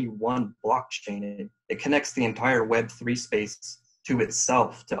Ethereum or any one blockchain. It connects the entire Web3 space to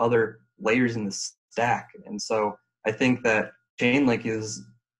itself, to other layers in the stack. And so I think that Chainlink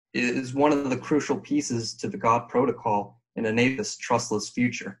is one of the crucial pieces to the God protocol and enable this trustless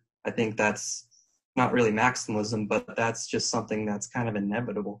future. I think that's not really maximalism, but that's just something that's kind of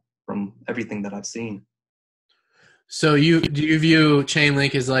inevitable from everything that I've seen. So do you view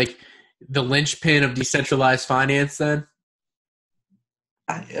Chainlink as like the linchpin of decentralized finance then?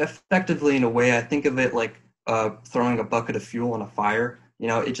 Effectively, in a way, I think of it like throwing a bucket of fuel on a fire.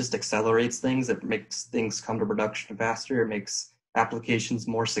 It just accelerates things. It makes things come to production faster. It makes applications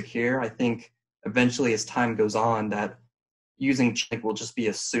more secure. I think eventually, as time goes on, that using Chainlink will just be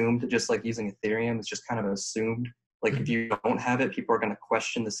assumed, just like using Ethereum is just kind of assumed. Like, if you don't have it, people are going to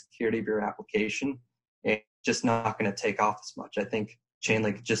question the security of your application, and it's just not going to take off as much. I think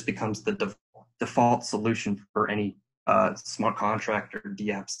Chainlink just becomes the default solution for any smart contract or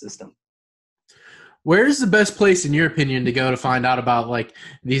DApp system. Where's the best place, in your opinion, to go to find out about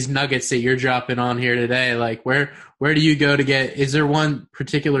these nuggets that you're dropping on here today? Where do you go to get? Is there one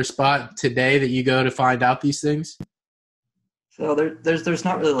particular spot today that you go to find out these things? So there's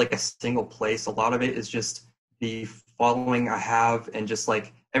not really a single place. A lot of it is just the following I have, and just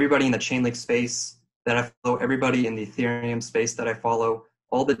everybody in the Chainlink space that I follow, everybody in the Ethereum space that I follow,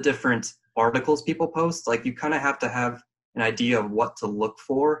 all the different articles people post. You kind of have to have an idea of what to look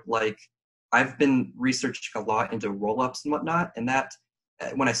for. I've been researching a lot into rollups and whatnot, and that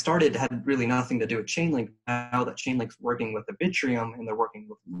when I started had really nothing to do with Chainlink. Now that Chainlink's working with Arbitrum and they're working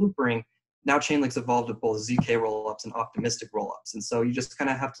with Loopring, now Chainlink's evolved with both ZK rollups and optimistic rollups. And so you just kind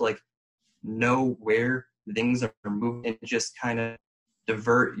of have to know where things are moving and just kind of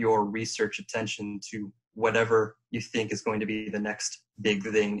divert your research attention to whatever you think is going to be the next big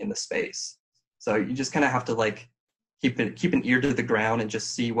thing in the space. So you just kind of have to keep an ear to the ground and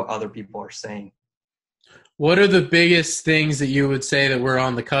just see what other people are saying. What are the biggest things that you would say that we're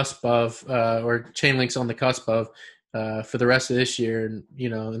on the cusp of, or Chainlink's on the cusp of, for the rest of this year, and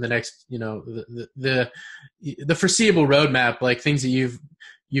in the next, the foreseeable roadmap, like things that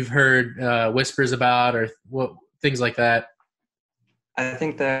you've heard whispers about, or what things like that? I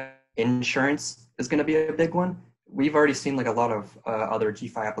think that insurance is going to be a big one. We've already seen like a lot of other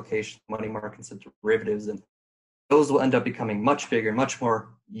DeFi applications, money markets and derivatives, and those will end up becoming much bigger, much more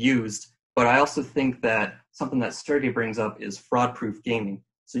used. But I also think that something that Sergey brings up is fraud-proof gaming.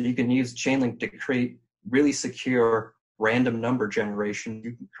 So you can use Chainlink to create really secure random number generation.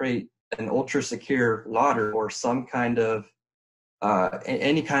 You can create an ultra-secure lottery or some kind of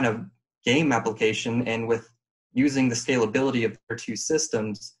any kind of game application, and with using the scalability of their two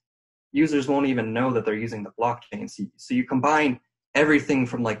systems, users won't even know that they're using the blockchain. So you combine everything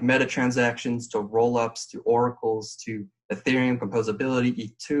from like meta transactions to rollups to oracles to Ethereum composability,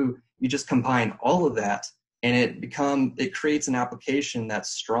 ETH2. You just combine all of that, and it creates an application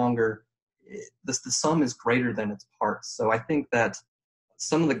that's stronger. The sum is greater than its parts. So I think that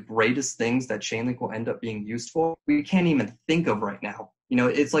some of the greatest things that Chainlink will end up being used for, we can't even think of right now.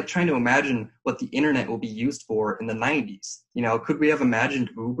 It's like trying to imagine what the internet will be used for in the 90s. Could we have imagined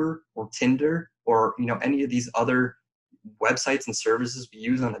Uber or Tinder or, any of these other websites and services we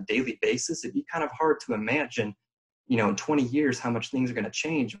use on a daily basis? It'd be kind of hard to imagine, in 20 years, how much things are going to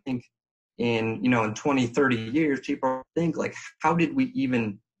change. I think in 20, 30 years, people think like, how did we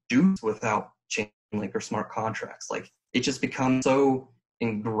even do this without Chainlink or smart contracts? Like, it just becomes so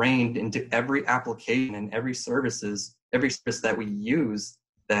ingrained into every application and every service that we use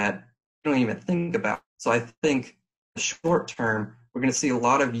that we don't even think about. So I think short term, we're going to see a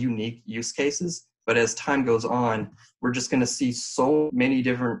lot of unique use cases, but as time goes on, we're just going to see so many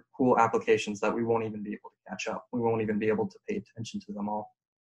different cool applications that we won't even be able to catch up. We won't even be able to pay attention to them all.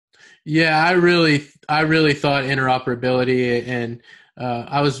 Yeah, I really thought interoperability, and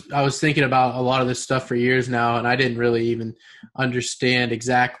I was thinking about a lot of this stuff for years now, and I didn't really even understand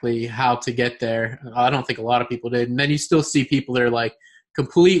exactly how to get there. I don't think a lot of people did. And then you still see people that are like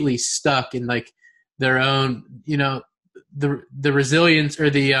completely stuck in like their own, the resilience or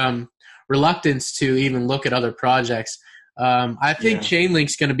the reluctance to even look at other projects. I think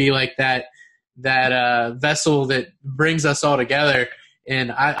Chainlink's going to be like that vessel that brings us all together.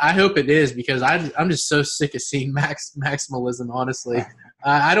 And I hope it is, because I'm just so sick of seeing maximalism, honestly.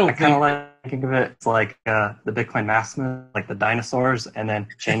 I kind of like think of it, it's like the Bitcoin Maximus, like the dinosaurs, and then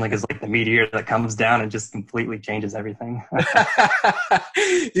Chainlink is like the meteor that comes down and just completely changes everything.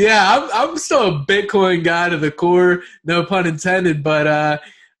 Yeah, I'm still a Bitcoin guy to the core, no pun intended, but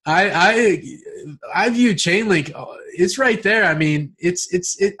I view Chainlink. It's right there. I mean,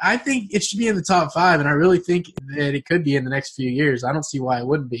 I think it should be in the top 5, and I really think that it could be in the next few years. I don't see why it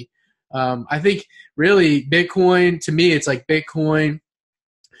wouldn't be. I think really Bitcoin, to me, it's like Bitcoin,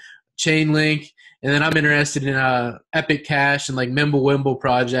 Chainlink, and then I'm interested in Epic Cash and like Mimblewimble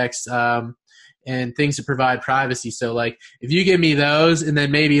projects, and things to provide privacy. So like if you give me those, and then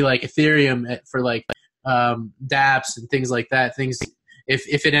maybe like Ethereum for like dApps and things like that,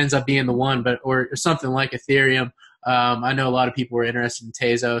 if it ends up being the one, or something like Ethereum. I know a lot of people were interested in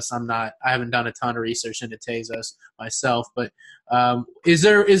Tezos. I haven't done a ton of research into Tezos myself, but is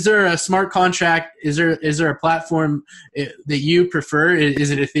there a smart contract? Is there a platform that you prefer?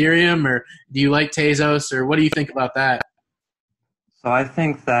 Is it Ethereum, or do you like Tezos, or what do you think about that? So I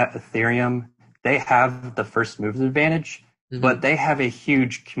think that Ethereum, they have the first mover advantage, but they have a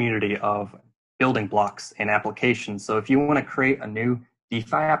huge community of building blocks and applications. So if you want to create a new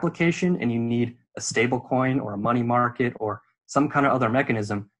DeFi application and you need a stable coin or a money market or some kind of other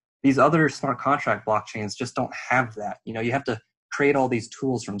mechanism, these other smart contract blockchains just don't have that. You have to create all these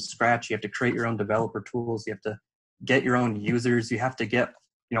tools from scratch. You have to create your own developer tools. You have to get your own users. You have to get,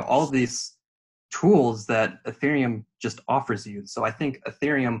 all of these tools that Ethereum just offers you. So I think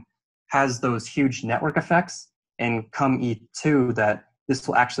Ethereum has those huge network effects, and come ETH2 that this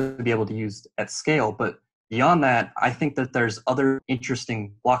will actually be able to use at scale. But beyond that, I think that there's other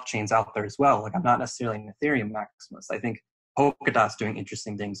interesting blockchains out there as well. Like, I'm not necessarily an Ethereum maximalist. I think Polkadot's doing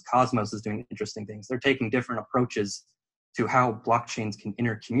interesting things. Cosmos is doing interesting things. They're taking different approaches to how blockchains can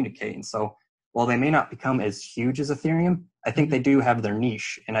intercommunicate. And so while they may not become as huge as Ethereum, I think they do have their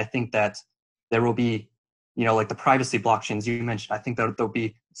niche. And I think that there will be, like the privacy blockchains you mentioned, I think that there'll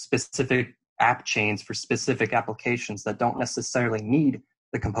be specific app chains for specific applications that don't necessarily need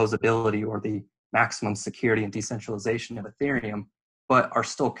the composability or the maximum security and decentralization of Ethereum, but are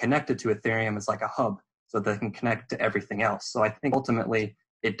still connected to Ethereum as like a hub so they can connect to everything else. So I think ultimately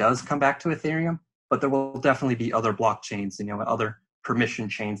it does come back to Ethereum, but there will definitely be other blockchains, other permission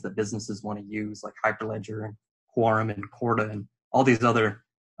chains that businesses want to use, like Hyperledger and Quorum and Corda and all these other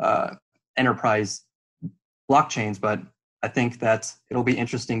enterprise blockchains. But I think that it'll be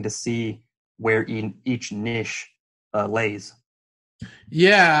interesting to see where each niche lays.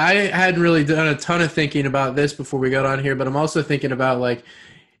 Yeah, I hadn't really done a ton of thinking about this before we got on here, but I'm also thinking about, like,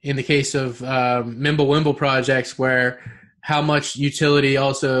 in the case of Mimblewimble projects, where how much utility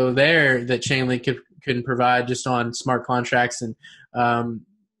also there that Chainlink can provide just on smart contracts, and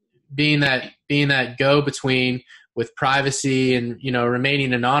being that go between with privacy and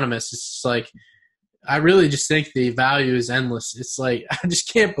remaining anonymous. It's just like, I really just think the value is endless. It's like, I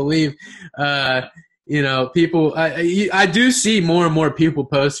just can't believe people. I do see more and more people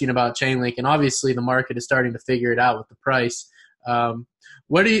posting about Chainlink, and obviously the market is starting to figure it out with the price.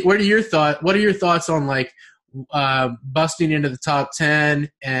 What are your thoughts on, like, busting into the top 10,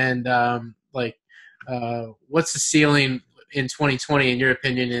 and what's the ceiling in 2020 in your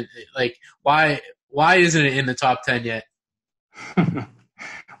opinion? And, like, why isn't it in the top 10 yet?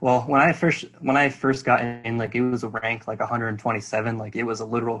 Well, when I first got in, like, it was a rank like 127. Like, it was a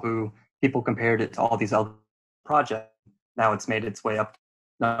literal who. People compared it to all these other projects. Now it's made its way up to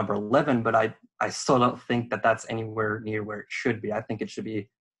number 11, but I still don't think that that's anywhere near where it should be. I think it should be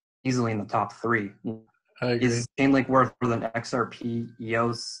easily in the top 3. Is Chainlink worth more than XRP,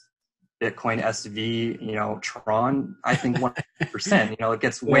 EOS, Bitcoin SV, Tron? I think 100%. It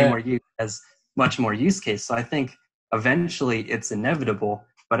gets way more use, has much more use case. So I think eventually it's inevitable,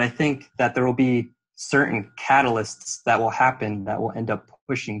 but I think that there will be certain catalysts that will happen that will end up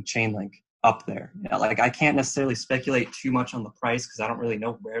pushing Chainlink up there. Like, I can't necessarily speculate too much on the price because I don't really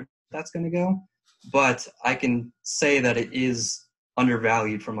know where that's going to go, but I can say that it is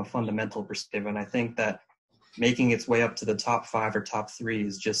undervalued from a fundamental perspective, and I think that making its way up to the top 5 or top 3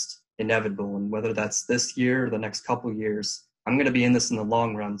 is just inevitable, and whether that's this year or the next couple of years, I'm going to be in this in the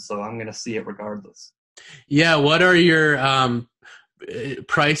long run, so I'm going to see it regardless. Yeah, what are your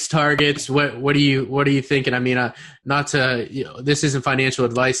price targets? What are you thinking? I mean, not to, this isn't financial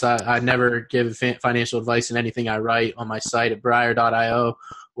advice. I never give financial advice in anything I write on my site at Briar.io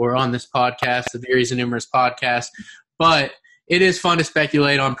or on this podcast, the Theories and Numerous podcast. But it is fun to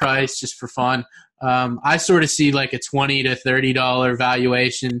speculate on price just for fun. I sort of see like a $20 to $30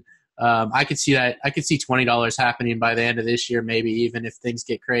 valuation. I could see that. I could see $20 happening by the end of this year, maybe even if things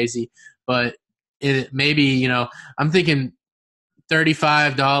get crazy. But maybe, I'm thinking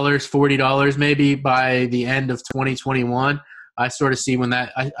 $35, $40 maybe by the end of 2021. I sort of see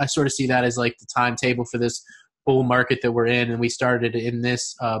I sort of see that as like the timetable for this bull market that we're in, and we started in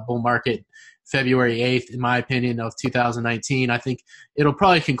this bull market February 8th, in my opinion, of 2019. I think it'll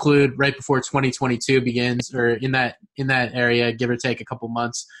probably conclude right before 2022 begins, or in that area, give or take a couple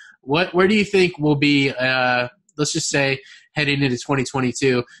months. Where do you think we'll be? Let's just say heading into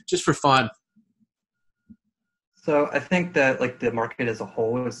 2022, just for fun. So I think that like the market as a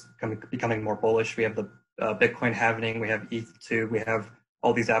whole is becoming more bullish. We have the Bitcoin halving, we have ETH2, we have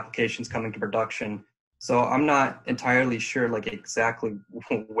all these applications coming to production. So I'm not entirely sure like exactly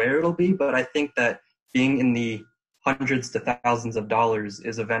where it'll be, but I think that being in the hundreds to thousands of dollars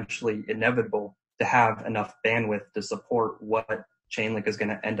is eventually inevitable to have enough bandwidth to support what Chainlink is going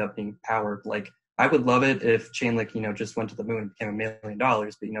to end up being powered. Like, I would love it if Chainlink, just went to the moon and became $1 million,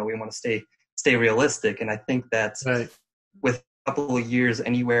 but we want to stay realistic. And I think that with a couple of years,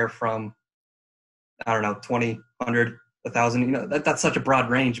 anywhere from, I don't know, 20, 100, 1,000, that's such a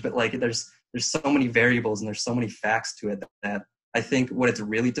broad range, but like there's so many variables and there's so many facts to it that I think what it's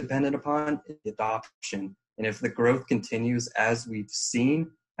really dependent upon is the adoption. And if the growth continues as we've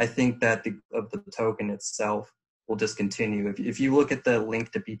seen, I think that the token itself will just continue. If you look at the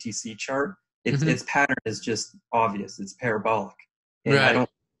link to BTC chart, its pattern is just obvious. It's parabolic. And I don't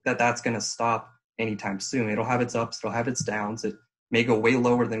think that's going to stop anytime soon. It'll have its ups, it'll have its downs. It may go way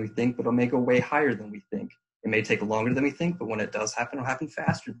lower than we think, but it'll may go way higher than we think. It may take longer than we think, but when it does happen, it'll happen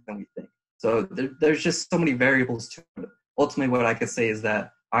faster than we think. So there's just so many variables to it. Ultimately, what I could say is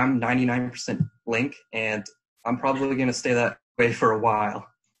that I'm 99% Link, and I'm probably going to stay that way for a while.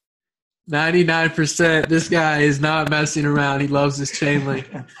 99%. This guy is not messing around. He loves his Chainlink.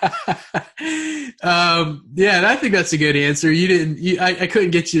 Yeah, I think that's a good answer. I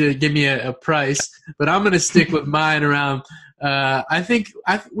couldn't get you to give me a price, but I'm going to stick with mine around. I think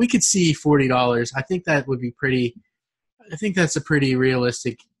we could see $40. I think that would be pretty. I think that's a pretty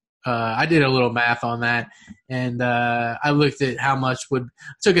realistic. I did a little math on that, and I looked at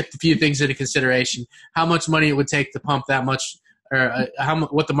took a few things into consideration. How much money it would take to pump that much, or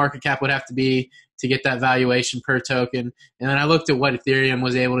what the market cap would have to be to get that valuation per token. And then I looked at what Ethereum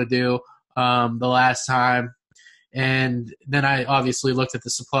was able to do the last time. And then I obviously looked at the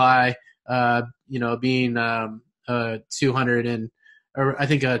supply, being 200 or I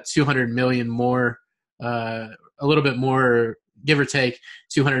think 200 million more, a little bit more, give or take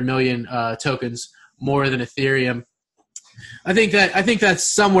 200 million tokens more than Ethereum. I think that's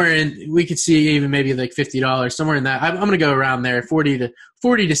somewhere in, we could see even maybe like $50 somewhere in that. I'm going to go around there, 40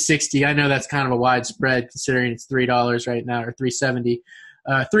 to 60. I know that's kind of a wide spread considering it's $3 right now, or 370,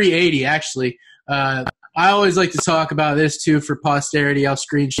 380 actually. I always like to talk about this too for posterity. I'll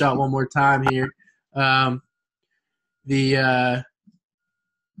screenshot one more time here.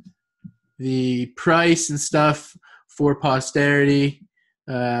 The price and stuff for posterity.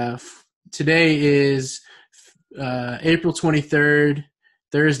 Today is April 23rd,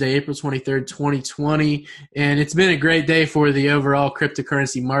 Thursday, April 23rd, 2020, and it's been a great day for the overall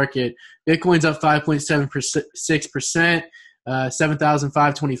cryptocurrency market. Bitcoin's up 5.76%,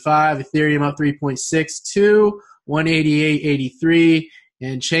 7,525. Ethereum up 3.62, 188.83,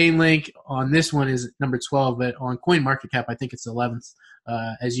 and Chainlink on this one is number 12, but on CoinMarketCap, I think it's 11th,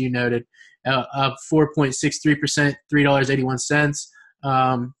 as you noted, up 4.63%,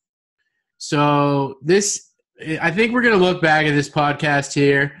 $3.81. So this, I think we're going to look back at this podcast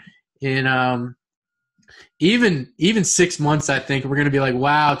here in even 6 months. I think we're going to be like,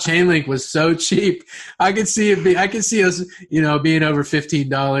 wow, Chainlink was so cheap. I could see us, being over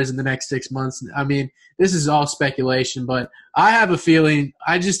 $15 in the next 6 months. I mean, this is all speculation, but I have a feeling,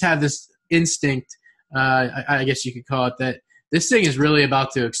 I just have this instinct, I guess you could call it, that this thing is really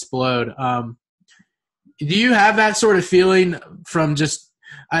about to explode. Do you have that sort of feeling from just,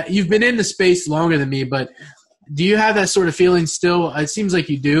 you've been in the space longer than me, but do you have that sort of feeling still? It seems like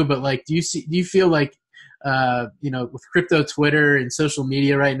you do, but like, do you feel like, with crypto Twitter and social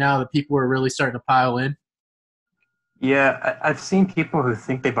media right now that people are really starting to pile in? Yeah, I've seen people who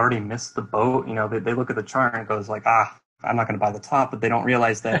think they've already missed the boat. They look at the chart and goes like, I'm not going to buy the top, but they don't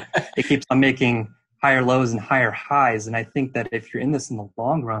realize that it keeps on making higher lows and higher highs. And I think that if you're in this in the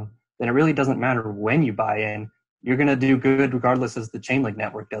long run, then it really doesn't matter when you buy in. You're going to do good regardless as the Chainlink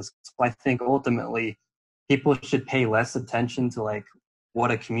network does. So I think ultimately people should pay less attention to like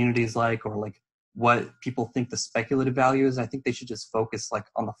what a community is like, or like what people think the speculative value is. I think they should just focus like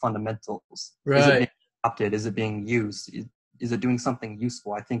on the fundamentals. Right. Is it being adopted? Is it being used? Is it doing something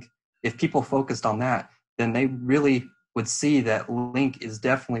useful? I think if people focused on that, then they really would see that Link is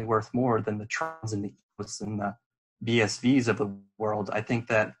definitely worth more than the Trons and the EOS and the BSVs of the world. I think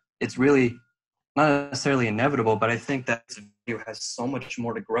that it's really not necessarily inevitable, but I think that its value has so much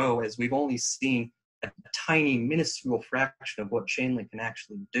more to grow, as we've only seen a tiny, minuscule fraction of what Chainlink can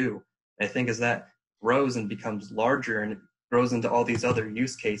actually do. I think as that grows and becomes larger and it grows into all these other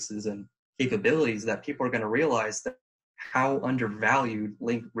use cases and capabilities, that people are going to realize that how undervalued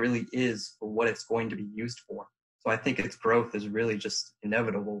Link really is for what it's going to be used for. So I think its growth is really just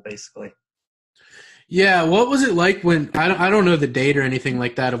inevitable, basically. Yeah, what was it like when, I don't know the date or anything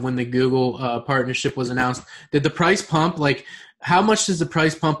like that of when the Google partnership was announced. Did the price pump? Like, how much does the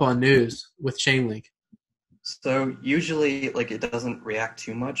price pump on news with Chainlink? So usually, like, it doesn't react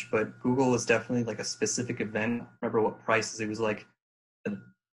too much, but Google is definitely like a specific event. I remember what prices, it was like $1,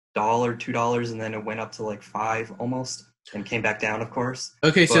 $2, and then it went up to like $5 almost, and came back down, of course.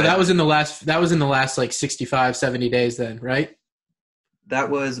 Okay, so that was in the last like 65, 70 days then, right? That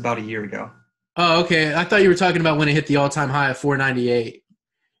was about a year ago. Oh, okay. I thought you were talking about when it hit the all-time high of 498.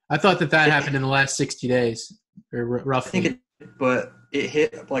 I thought that happened in the last 60 days, or roughly. I think but it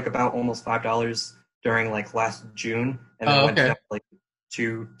hit like about almost $5 during like last June, and then went down like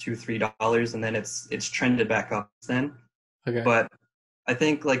 $2-3, and then it's trended back up then. Okay. But I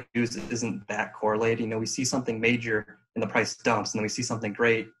think like news isn't that correlated. We see something major and the price dumps, and then we see something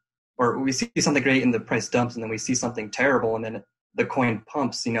great, or we see something great and the price dumps, and then we see something terrible, and then the coin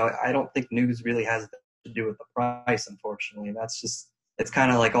pumps. I don't think news really has to do with the price, unfortunately. It's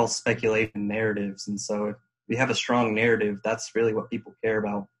kind of like all speculation narratives. And so if we have a strong narrative, that's really what people care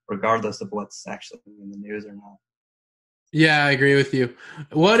about, regardless of what's actually in the news or not. Yeah, I agree with you.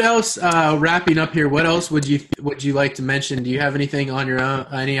 What else, wrapping up here, what else would you like to mention? Do you have anything on your own,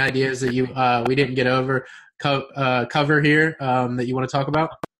 any ideas that we didn't get over cover here that you want to talk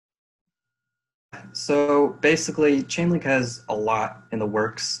about? So basically, Chainlink has a lot in the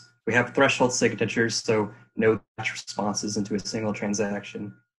works. We have threshold signatures, so no batch responses into a single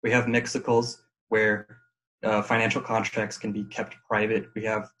transaction. We have mixicles, where financial contracts can be kept private. We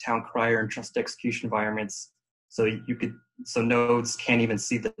have town crier and trust execution environments, so nodes can't even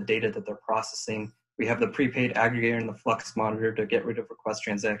see the data that they're processing. We have the prepaid aggregator and the flux monitor to get rid of request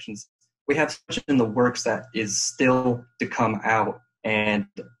transactions. We have such in the works that is still to come out, and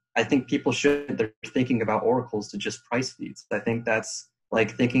I think people should, they're thinking about oracles to just price feeds. I think that's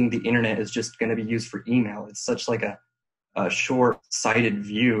like thinking the internet is just going to be used for email. It's such like a short-sighted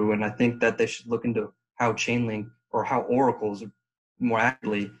view, and I think that they should look into how Chainlink or how oracles more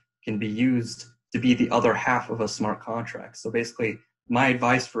accurately can be used to be the other half of a smart contract. So basically, my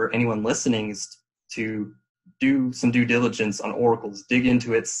advice for anyone listening is to do some due diligence on oracles, dig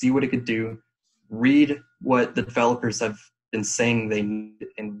into it, see what it could do, read what the developers have been saying they need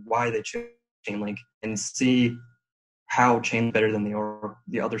and why they chose Chainlink, and see how Chainlink better than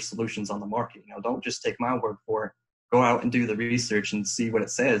the other solutions on the market. You know, don't just take my word for it. Go out and do the research and see what it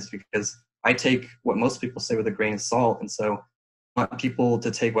says, because I take what most people say with a grain of salt, and so I want people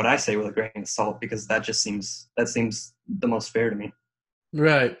to take what I say with a grain of salt, because that seems the most fair to me.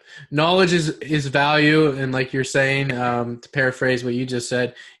 Right. Knowledge is value. And like you're saying, to paraphrase what you just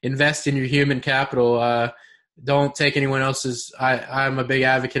said, invest in your human capital. Don't take anyone else's, I'm a big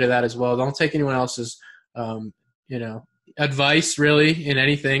advocate of that as well. Don't take anyone else's, advice really in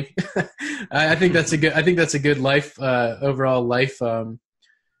anything. I think that's a good life, overall life,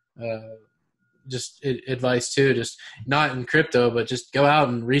 just advice too, just not in crypto, but just go out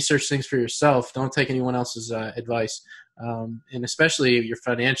and research things for yourself. Don't take anyone else's advice. And especially your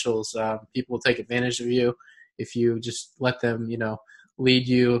financials, people will take advantage of you if you just let them, lead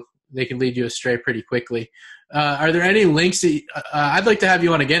you. They can lead you astray pretty quickly. Are there any links that I'd like to have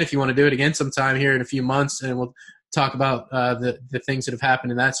you on again if you want to do it again sometime here in a few months, and we'll talk about the things that have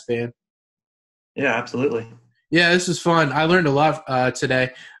happened in that span. Yeah, absolutely. Yeah, this was fun. I learned a lot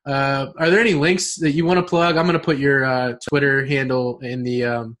today. Are there any links that you want to plug? I'm going to put your Twitter handle in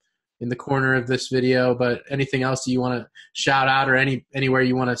the corner of this video, but anything else that you want to shout out, or anywhere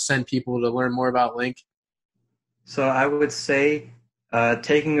you want to send people to learn more about Link? So I would say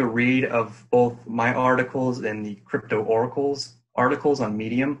taking a read of both my articles and the Crypto Oracles articles on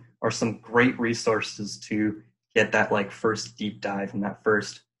Medium are some great resources to get that like first deep dive and that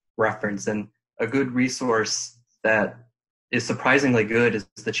first reference. And a good resource that is surprisingly good is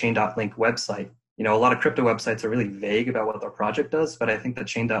the Chain.link website. A lot of crypto websites are really vague about what their project does, but I think the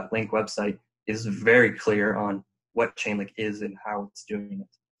Chain.link website is very clear on what Chainlink is and how it's doing it.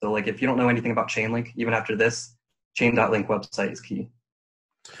 So like if you don't know anything about Chainlink, even after this, Chain.link website is key.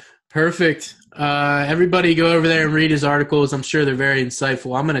 Perfect. Everybody go over there and read his articles. I'm sure they're very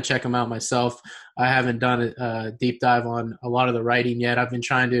insightful. I'm going to check them out myself. I haven't done a deep dive on a lot of the writing yet. I've been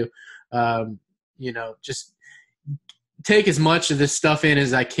trying to, just take as much of this stuff in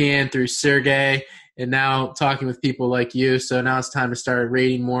as I can through Sergey, and now talking with people like you. So now it's time to start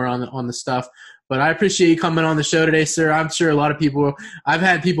reading more on the stuff. But I appreciate you coming on the show today, sir. I'm sure a lot of people, I've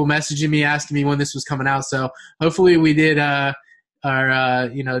had people messaging me asking me when this was coming out. So hopefully we did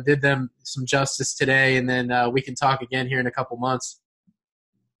did them some justice today, and then we can talk again here in a couple months.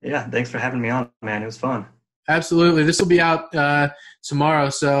 Yeah, thanks for having me on, man. It was fun. Absolutely. This will be out tomorrow,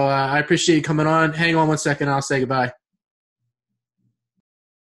 so I appreciate you coming on. Hang on one second. I'll say goodbye.